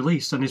it is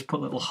released, and he's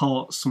put little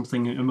heart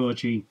something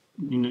emoji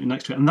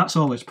next to it, and that's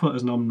all it's put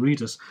as Norman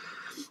Reedus.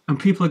 And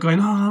people are going,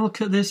 "Oh,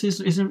 look at this! He's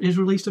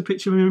released a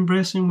picture of him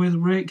embracing with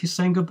Rick. He's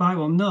saying goodbye."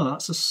 Well, no,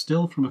 that's a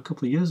still from a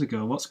couple of years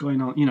ago. What's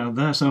going on,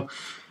 there? So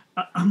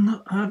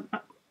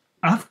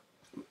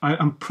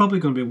I'm probably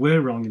going to be way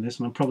wrong in this,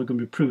 and I'm probably going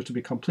to be proved to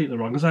be completely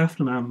wrong, as I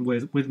often am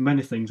with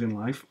many things in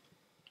life.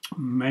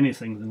 Many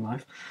things in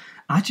life.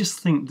 I just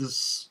think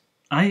there's.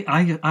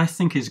 I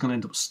think he's going to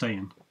end up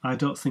staying. I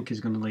don't think he's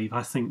going to leave.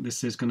 I think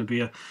this is going to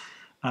be a.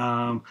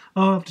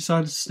 I've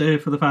decided to stay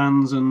for the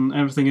fans and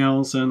everything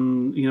else,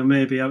 and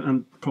maybe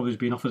I'm probably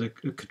being offered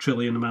a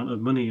quadrillion amount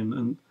of money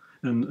and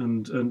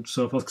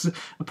so forth. Because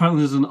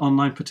apparently there's an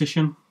online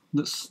petition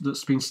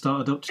that's been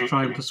started up to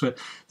try and persuade.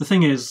 The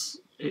thing is,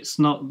 it's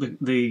not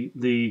the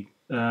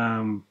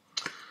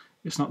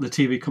it's not the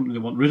TV company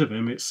that want rid of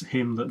him. It's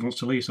him that wants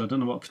to leave. So I don't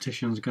know what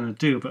petition is going to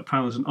do. But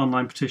apparently there's an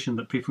online petition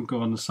that people can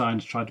go on the side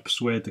and try to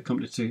persuade the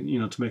company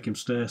to make him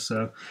stay.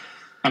 So.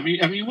 I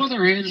mean, what are the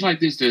ratings like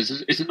these days?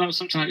 Is it not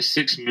something like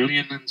 6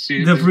 million?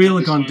 They've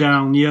really gone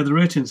down. Yeah, the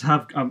ratings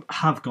have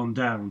gone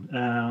down,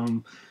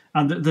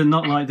 and they're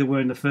not like they were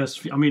in the first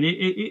few. I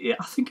mean,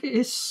 I think it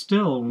is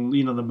still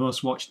the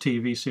most watched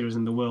TV series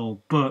in the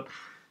world, but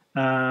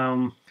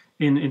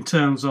in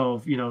terms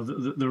of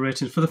the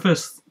ratings for the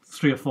first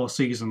 3 or 4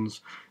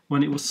 seasons,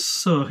 when it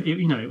was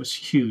it was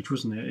huge,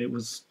 wasn't it? It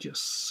was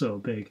just so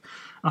big.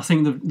 I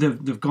think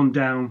they've gone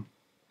down.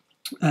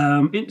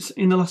 It's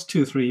in the last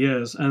 2 or 3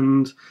 years,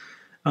 and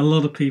a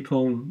lot of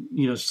people,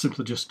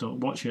 simply just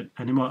don't watch it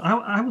anymore.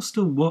 I will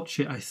still watch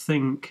it. I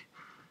think,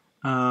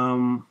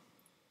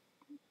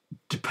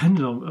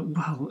 depending on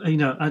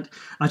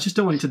I just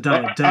don't want it to die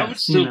a death. I would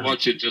still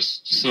watch it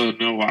just so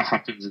know what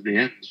happens at the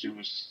end.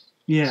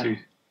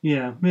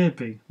 Yeah,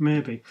 maybe.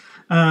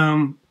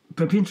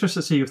 But it'd be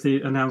interesting to see if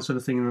they announce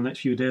anything in the next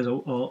few days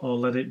or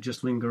let it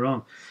just linger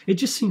on. It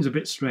just seems a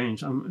bit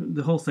strange.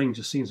 The whole thing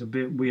just seems a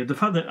bit weird. The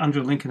fact that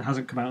Andrew Lincoln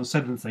hasn't come out and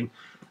said anything,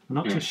 I'm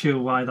not too sure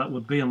why that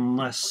would be,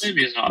 unless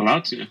maybe he's not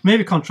allowed to.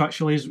 Maybe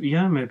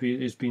contractually, maybe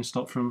he's been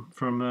stopped from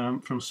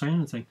saying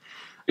anything.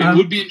 It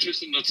would be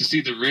interesting, though, to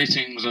see the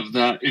ratings of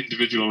that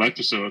individual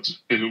episode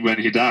when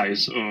he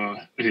dies, or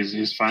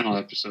his final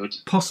episode.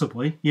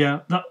 Possibly, yeah.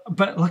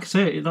 But like I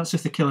say, that's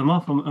if they kill him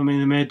off. I mean,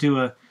 they may do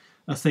a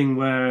thing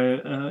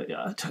where,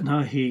 I don't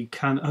know, he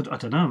can... I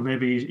don't know,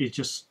 maybe he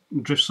just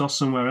drifts off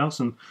somewhere else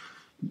and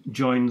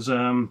joins...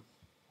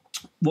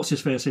 what's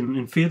his face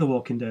in Fear the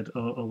Walking Dead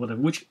or whatever,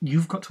 which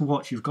you've got to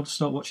watch. You've got to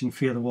start watching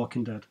Fear the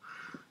Walking Dead.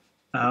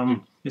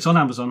 It's on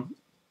Amazon.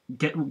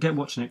 Get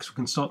watching it because we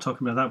can start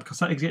talking about that, because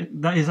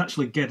that is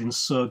actually getting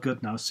so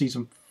good now.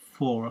 Season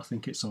 4, I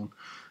think it's on.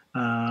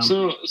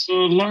 So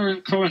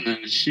Lauren Cohen, then,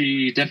 is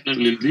she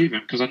definitely leaving?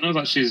 Because I know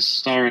that she's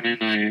starring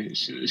in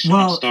she's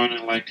starring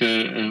in like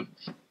a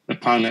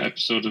pilot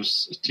episode of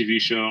a TV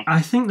show.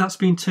 I think that's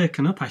been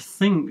taken up. I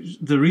think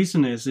the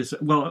reason is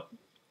well,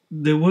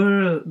 there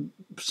were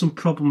some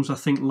problems, I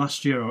think,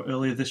 last year or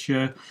earlier this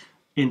year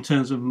in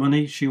terms of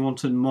money. She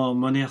wanted more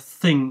money. I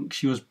think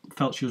she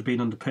felt she was being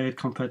underpaid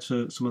compared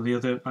to some of the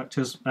other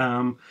actors.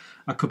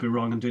 I could be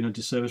wrong and doing a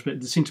disservice, but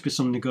there seemed to be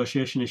some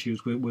negotiation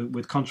issues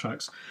with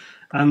contracts.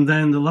 And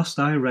then the last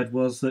I read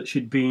was that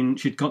she'd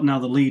got now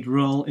the lead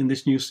role in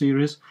this new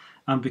series,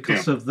 and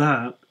because of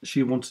that,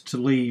 she wanted to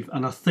leave.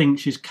 And I think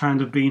she's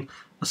kind of been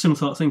a similar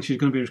sort of thing. She's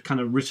going to be kind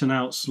of written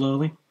out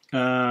slowly,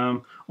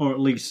 or at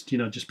least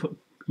just put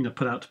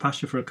out to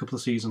pasture for a couple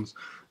of seasons,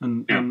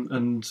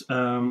 and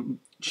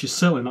she's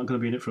certainly not going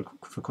to be in it for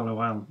quite a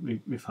while.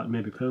 In fact,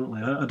 maybe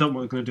permanently. I don't know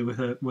what they're going to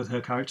do with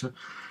her character.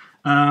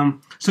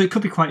 So it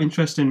could be quite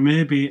interesting.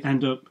 Maybe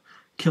end up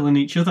killing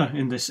each other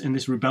in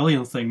this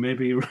rebellion thing.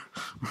 Maybe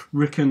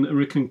Rick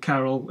and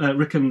Carol,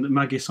 Rick and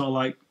Maggie sort of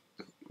like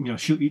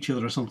shoot each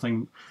other or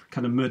something,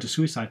 kind of murder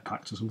suicide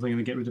pact or something, and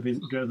then get rid of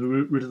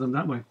them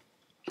that way.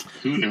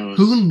 Who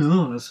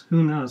knows?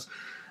 Who knows?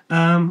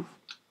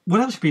 What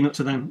else have you been up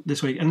to then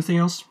this week? Anything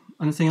else?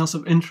 Anything else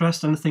of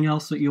interest? Anything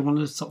else that you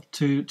wanted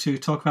to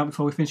talk about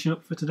before we finish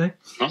up for today?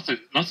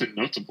 Nothing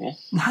notable.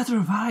 Neither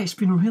have I. It's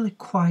been a really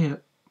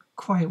quiet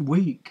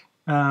week.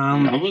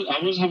 I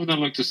was having a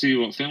look to see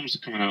what films are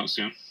coming out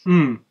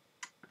soon.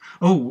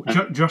 Oh,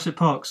 Jurassic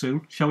Park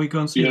soon. Shall we go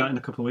and see that in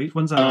a couple of weeks?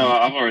 When's that?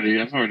 I've already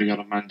got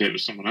a mandate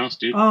with someone else,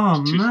 dude.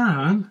 Oh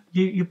man,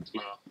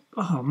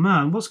 Oh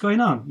man, what's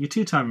going on? You're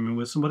two-timing me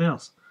with somebody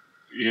else.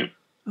 Yep.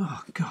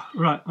 Oh god.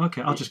 Right.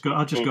 Okay. I'll just go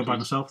by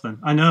myself then.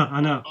 I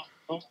know.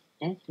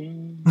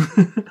 Okay.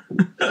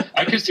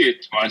 I can see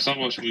it twice. I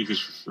watch movies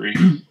for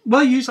free.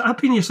 Well, I've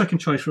been your second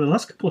choice for the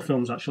last couple of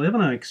films, actually,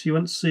 haven't I? Because you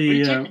went to see. What are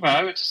you talking about?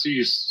 I went to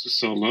see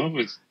Solo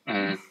with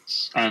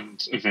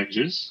and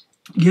Avengers.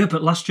 Yeah,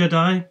 but Last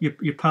Jedi,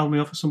 you piled me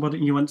off with somebody,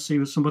 and you went to see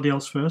with somebody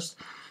else first,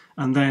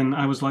 and then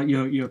I was like,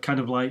 you're kind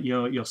of like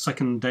your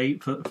second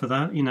date for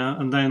that,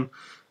 and then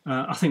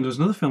I think there was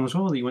another film as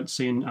well that you went to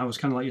see, and I was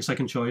kind of like your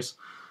second choice.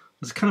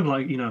 It's kind of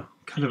like,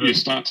 You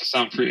start to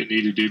sound pretty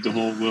needy, dude. The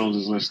whole world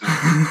is listening.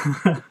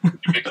 You're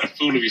making a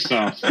fool of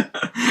yourself.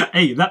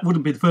 Hey, that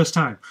wouldn't be the first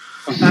time.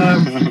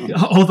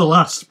 Or the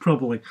last,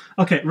 probably.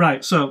 Okay,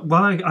 right. So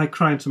while I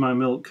cry into my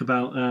milk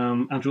about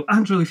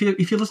Andrew, if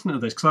you're listening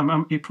to this,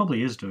 because he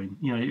probably is doing,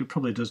 he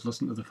probably does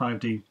listen to the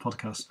 5D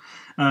podcast.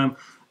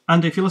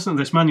 And if you listen to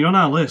this, man, you're on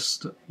our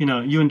list.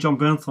 You and John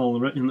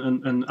Bernthal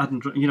and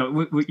Adam,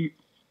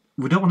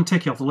 we don't want to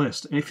take you off the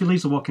list. If he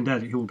leaves The Walking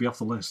Dead, he will be off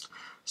the list.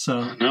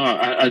 So no,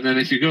 and then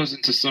if he goes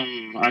into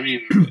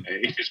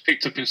if it's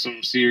picked up in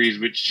some series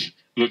which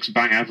looks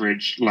bang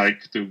average,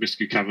 like the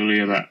Whiskey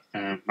Cavalier that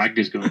Mag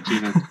is going to,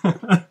 then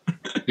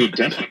he'll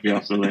definitely be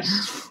off the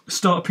list.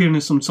 Start appearing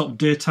in some sort of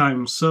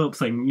daytime soap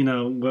thing,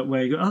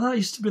 where you go, that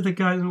used to be the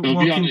guy. He'll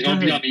be on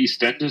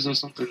EastEnders or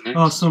something next.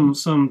 Or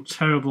some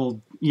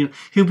terrible,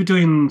 he'll be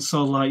doing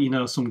sort of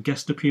like some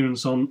guest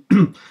appearance on.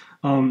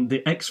 On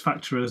the X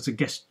Factor as a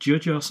guest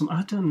judge or something.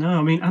 I don't know.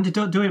 I mean, Andy,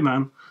 don't do it,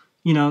 man.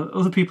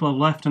 Other people have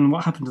left, and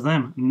what happened to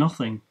them?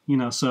 Nothing.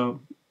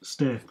 So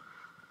stay.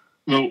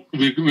 Well,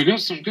 we got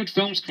some good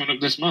films coming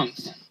up this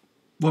month.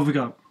 What have we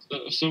got?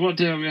 So what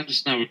day are we on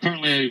just now? We're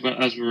currently,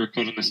 as we're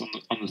recording this, on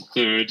the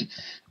 3rd.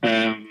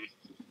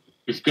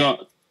 We've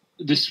got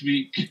this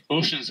week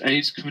Ocean's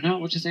 8's coming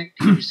out. What do you think?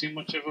 Have you seen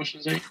much of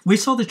Ocean's 8? We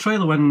saw the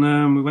trailer when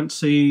we went to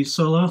see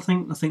Solo. I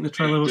think the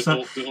trailer was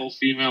that the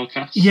all-female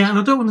cast. Yeah, and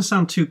I don't want to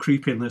sound too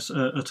creepy in this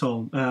at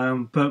all.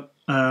 But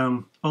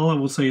all I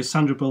will say is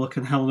Sandra Bullock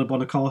and Helena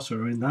Bonham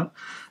Carter are in that,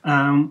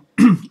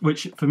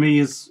 which for me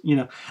is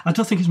I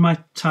don't think it's my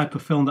type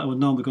of film that I would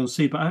normally go and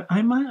see, but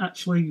I might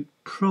actually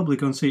probably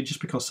go and see it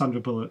just because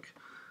Sandra Bullock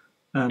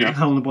and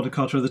Helena Bonham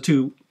Carter are the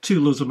two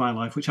loves of my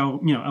life, which I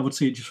would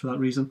see it just for that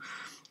reason.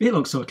 It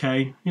looks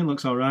okay. It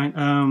looks all right.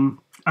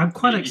 I'm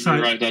quite excited.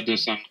 You're right, that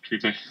does sound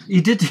creepy.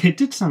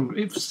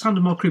 It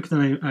sounded more creepy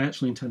than I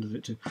actually intended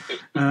it to.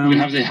 We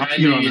have the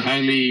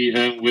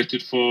highly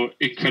weighted for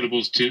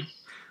Incredibles 2.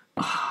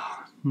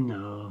 Oh,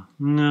 no.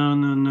 No,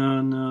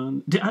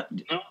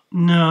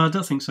 I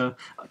don't think so.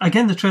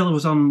 Again, the trailer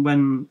was on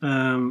when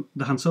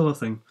the Han Solo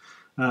thing,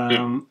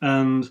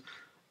 and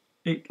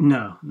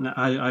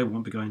I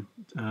won't be going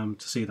to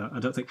see that. I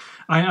don't think.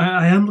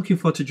 I am looking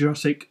forward to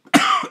Jurassic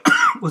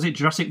Was it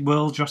Jurassic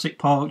World, Jurassic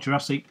Park,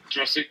 Jurassic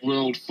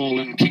World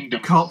Fallen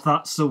Kingdom?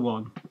 That's the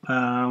one.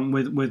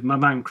 With my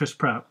man Chris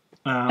Pratt.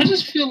 I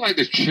just feel like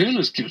the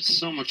trailers give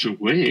so much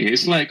away.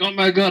 It's like, oh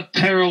my god,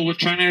 peril, we're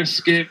trying to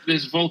escape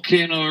this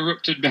volcano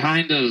erupted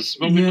behind us.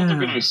 Well, we're not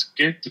going to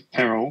escape the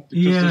peril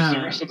because there's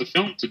the rest of the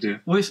film to do.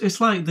 Well,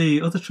 it's like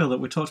the other trailer that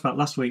we talked about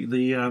last week,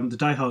 the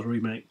Die Hard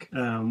remake.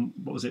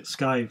 What was it?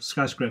 Sky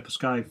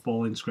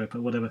Falling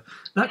Scraper, whatever.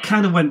 That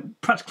kind of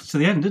went practically to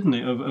the end, didn't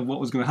it, of what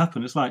was going to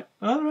happen. It's like,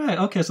 all right,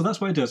 okay, so that's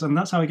what he does, and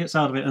that's how he gets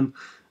out of it. And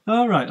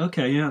all right,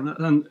 okay, yeah.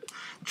 And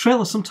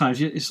trailers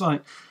sometimes, it's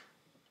like,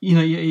 you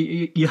know,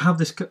 you have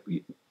this,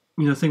 you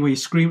know, thing where you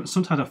scream.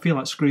 Sometimes I feel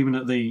like screaming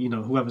at the, you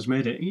know, whoever's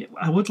made it.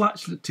 I would like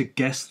to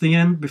guess the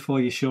end before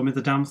you show me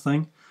the damn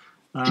thing.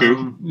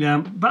 True. Yeah,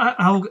 but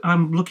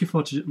I'm looking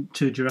forward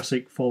to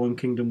Jurassic Fallen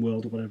Kingdom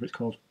World or whatever it's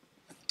called.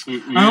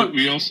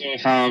 We also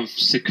have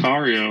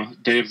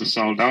Sicario, Day of the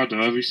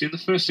Soldado. Have you seen the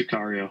first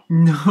Sicario?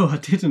 No, I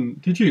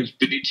didn't. Did you?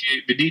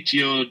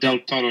 Benicio del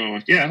Toro.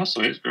 Yeah, I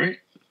saw it. It's great.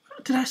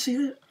 Did I see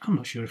it? I'm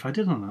not sure if I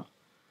did or not.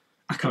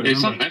 I can't remember.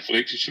 It's on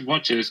Netflix. You should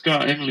watch it. It's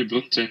got Emily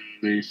Blunt in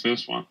the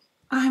first one.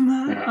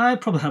 I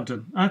probably have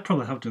done. I've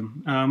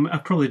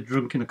probably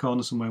drunk in a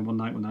corner somewhere one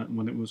night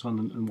when it was on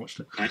and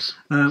watched it. Nice.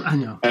 I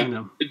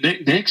know.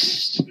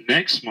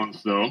 Next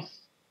month though.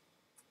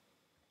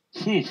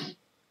 Whew.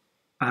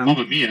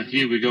 Mamma mia!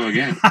 Here we go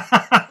again.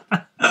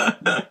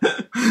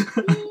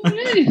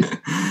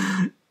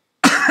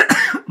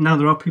 Now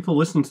there are people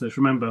listening to this.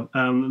 Remember,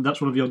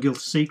 that's one of your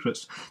guilty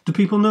secrets. Do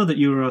people know that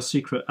you are a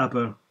secret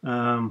ABBA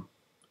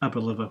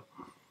lover?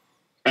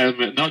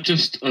 Not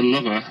just a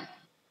lover.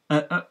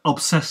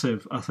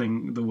 Obsessive, I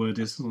think the word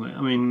is, isn't it?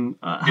 I mean,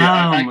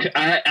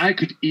 I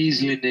could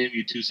easily name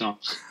you 2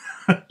 songs.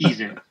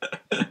 Easy,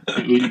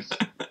 at least.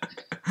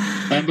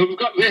 But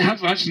we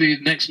have actually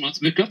next month.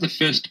 We've got the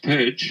first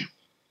Purge.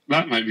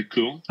 That might be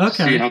cool.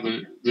 Okay. See how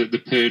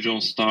the Purge all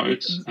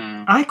started.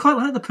 I quite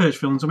like the Purge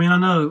films. I mean, I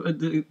know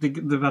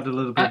they've had a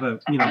little bit of a,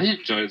 you know. I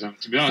enjoy them,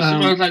 to be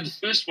honest. Like the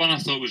first one, I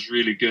thought was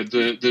really good.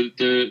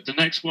 The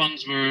next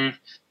ones were.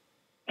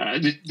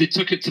 They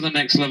took it to the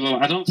next level.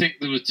 I don't think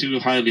they were too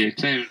highly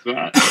acclaimed,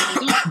 but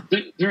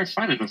they're a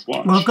fine enough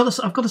watch. Well, I've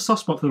got a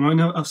soft spot for them. I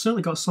know I've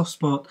certainly got a soft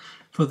spot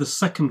for the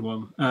second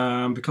one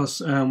because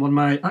one of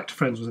my actor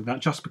friends was in that,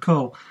 Jasper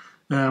Cole.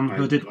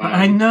 Who did?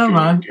 I know,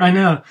 man. I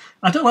know.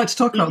 I don't like to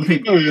talk about the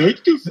people. My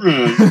actor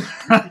friends.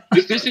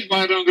 This is why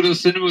I don't go to the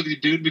cinema with you,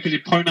 dude, because you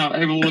point out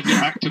all of your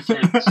actor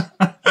friends.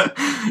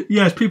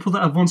 Yes, people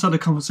that I've once had a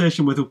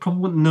conversation with who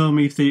probably wouldn't know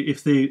me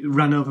if they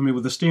ran over me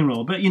with a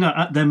steamroller. But you know,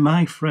 they're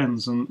my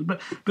friends, but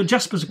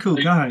Jasper's a cool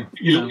guy.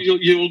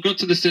 You'll go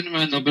to the cinema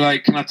and they'll be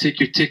like, "Can I take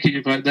your ticket?"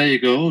 You'll be like, "There you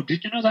go." Oh,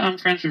 did you know that I'm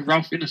friends with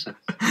Ralph Innocent?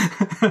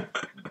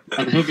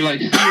 And he'll be like,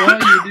 "Who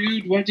are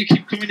you, dude? Why do you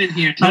keep coming in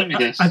here? Tell me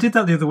this." I did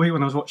that the other week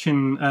when I was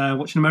watching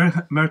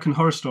American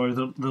Horror Story,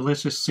 the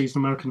latest season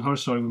of American Horror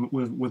Story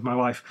with my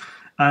wife.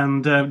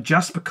 And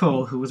Jasper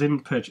Cole, who was in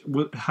the pitch,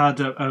 had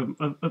a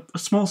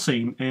small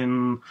scene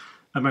in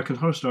American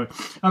Horror Story.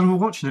 And we were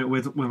watching it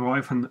with my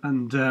wife,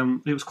 and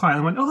it was quiet.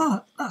 And I went,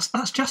 "Oh,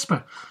 that's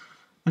Jasper."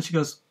 And she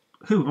goes,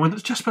 "Who?" I went,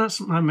 "It's Jasper, that's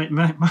my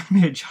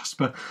mate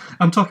Jasper."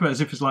 I'm talking about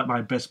as if he's like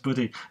my best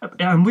buddy.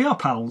 And we are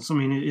pals. I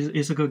mean,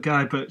 he's a good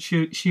guy. But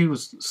she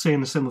was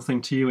saying a similar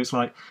thing to you. It's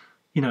like,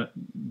 you know,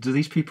 do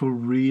these people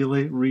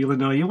really, really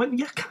know you? I went,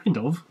 yeah, kind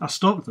of. I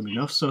stalked them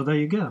enough, so there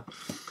you go.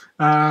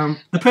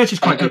 The page is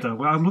quite good,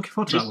 though. I'm looking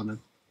forward to that one, then.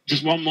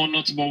 Just one more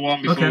notable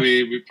one before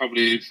we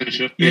probably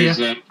finish up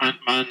is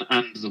Ant-Man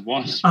and the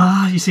Wasp.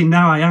 You see,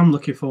 now I am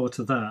looking forward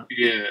to that.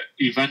 Yeah,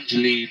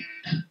 Evangeline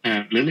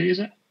Lilly, is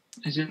it?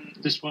 Is in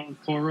this one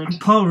Paul Rudd?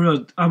 Paul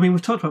Rudd. I mean,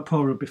 we've talked about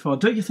Paul Rudd before.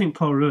 Don't you think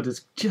Paul Rudd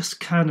is just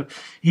kind of...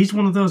 He's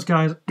one of those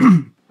guys...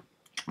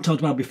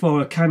 talked about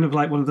before, kind of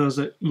like one of those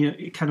that, you know,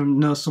 kind of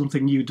knows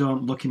something you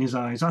don't, look in his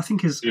eyes. I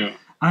think is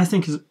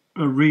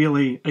a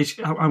really...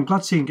 I'm glad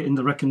to see him getting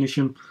the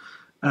recognition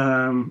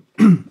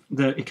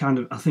that he kind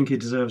of, I think he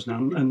deserves now.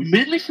 And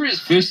mainly for his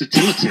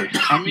versatility.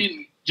 I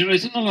mean, you know,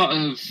 he's in a lot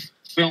of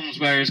films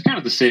where he's kind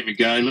of the same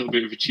guy, a little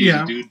bit of a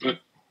cheesy dude, but,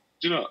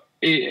 you know,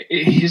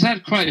 he's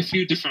had quite a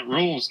few different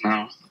roles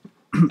now.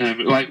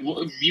 Like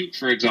Mute,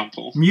 for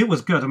example. Mute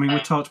was good. I mean, we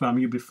talked about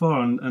Mute before,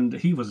 and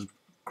he was a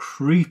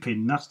creepy,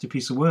 nasty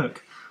piece of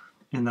work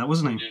in that,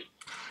 wasn't he? Yeah.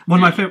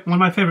 One of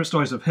my favourite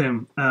stories of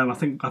him, I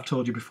think I've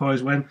told you before,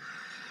 is when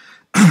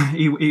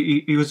he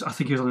was. I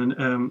think he was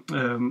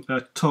on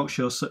a talk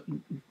show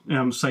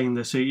saying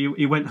this.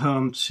 He went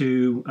home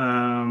to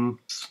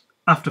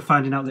after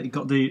finding out that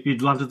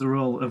he'd landed the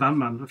role of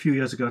Ant-Man a few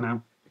years ago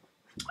now,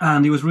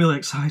 and he was really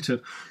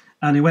excited.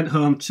 And he went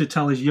home to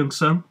tell his young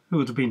son, who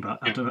would have been about,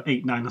 I don't know,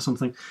 8, 9 or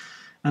something.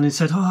 And he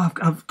said, "Oh,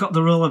 I've got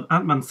the role of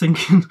Ant-Man,"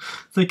 thinking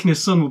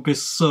his son would be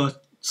so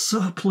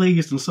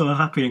pleased and so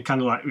happy and kind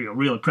of like, you know,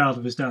 really proud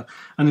of his dad.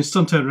 And his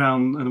son turned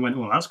around and went,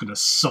 "Well, that's going to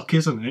suck,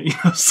 isn't it?" You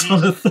know,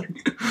 sort of thing.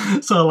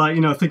 So, like,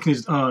 you know, thinking,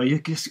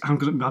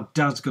 my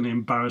dad's going to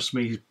embarrass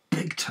me. He's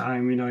big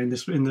time, in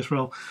this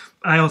role.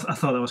 I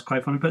thought that was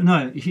quite funny, but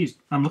no,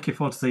 I'm looking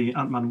forward to the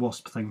Ant-Man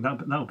Wasp thing.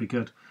 That'll be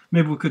good.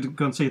 Maybe we could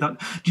go and see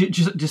that. Do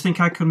you think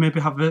I could maybe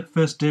have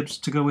first dibs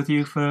to go with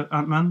you for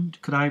Ant-Man?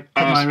 Could I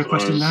put my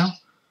request in now?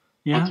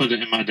 Yeah, I'll put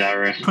it in my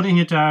diary. Put it in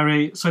your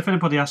diary. So if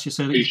anybody asks you,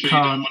 say that you sure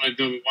can't. You don't want to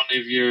go with one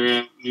of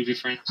your movie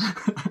friends?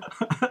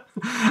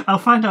 I'll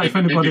find out if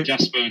anybody.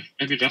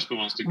 Maybe Jasper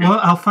wants to go. Well,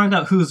 I'll find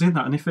out who's in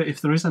that, and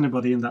if there is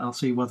anybody in that, I'll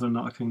see whether or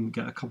not I can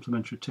get a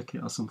complimentary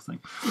ticket or something.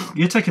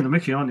 You're taking the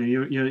mickey, aren't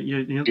you? You're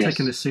yes.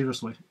 taking this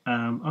seriously.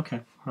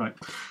 Okay, right.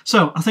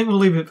 So I think we'll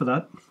leave it for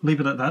that.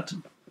 Leave it at that.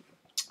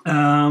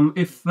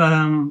 If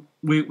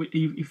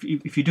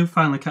you do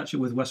finally catch it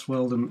with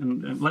Westworld,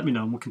 and let me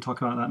know, and we can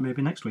talk about that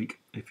maybe next week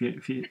if you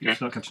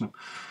start catching up.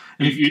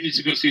 And you need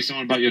to go see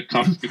someone about your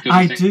cough, because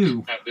I think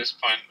do. At this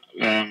point,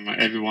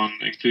 everyone,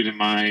 including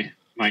my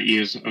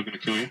ears, are going to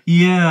kill you.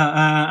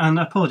 Yeah, and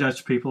I apologise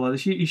to people.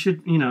 You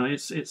should,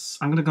 it's.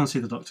 I'm going to go and see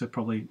the doctor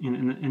probably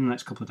in the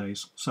next couple of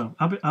days, so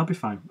I'll be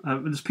fine.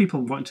 There's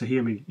people wanting to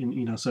hear me,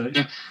 So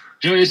yeah.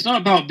 Joe, it's not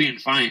about being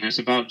fine. It's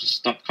about just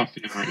stop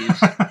coughing in my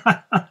ears.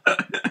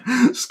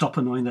 Stop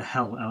annoying the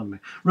hell out of me.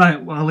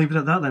 Right, well, I'll leave it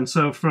at that then.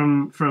 So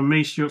from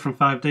me, Stuart from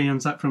 5D,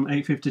 and Zack from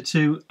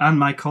 852, and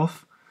my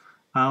cough,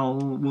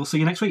 we'll see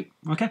you next week.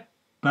 Okay,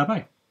 bye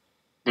bye.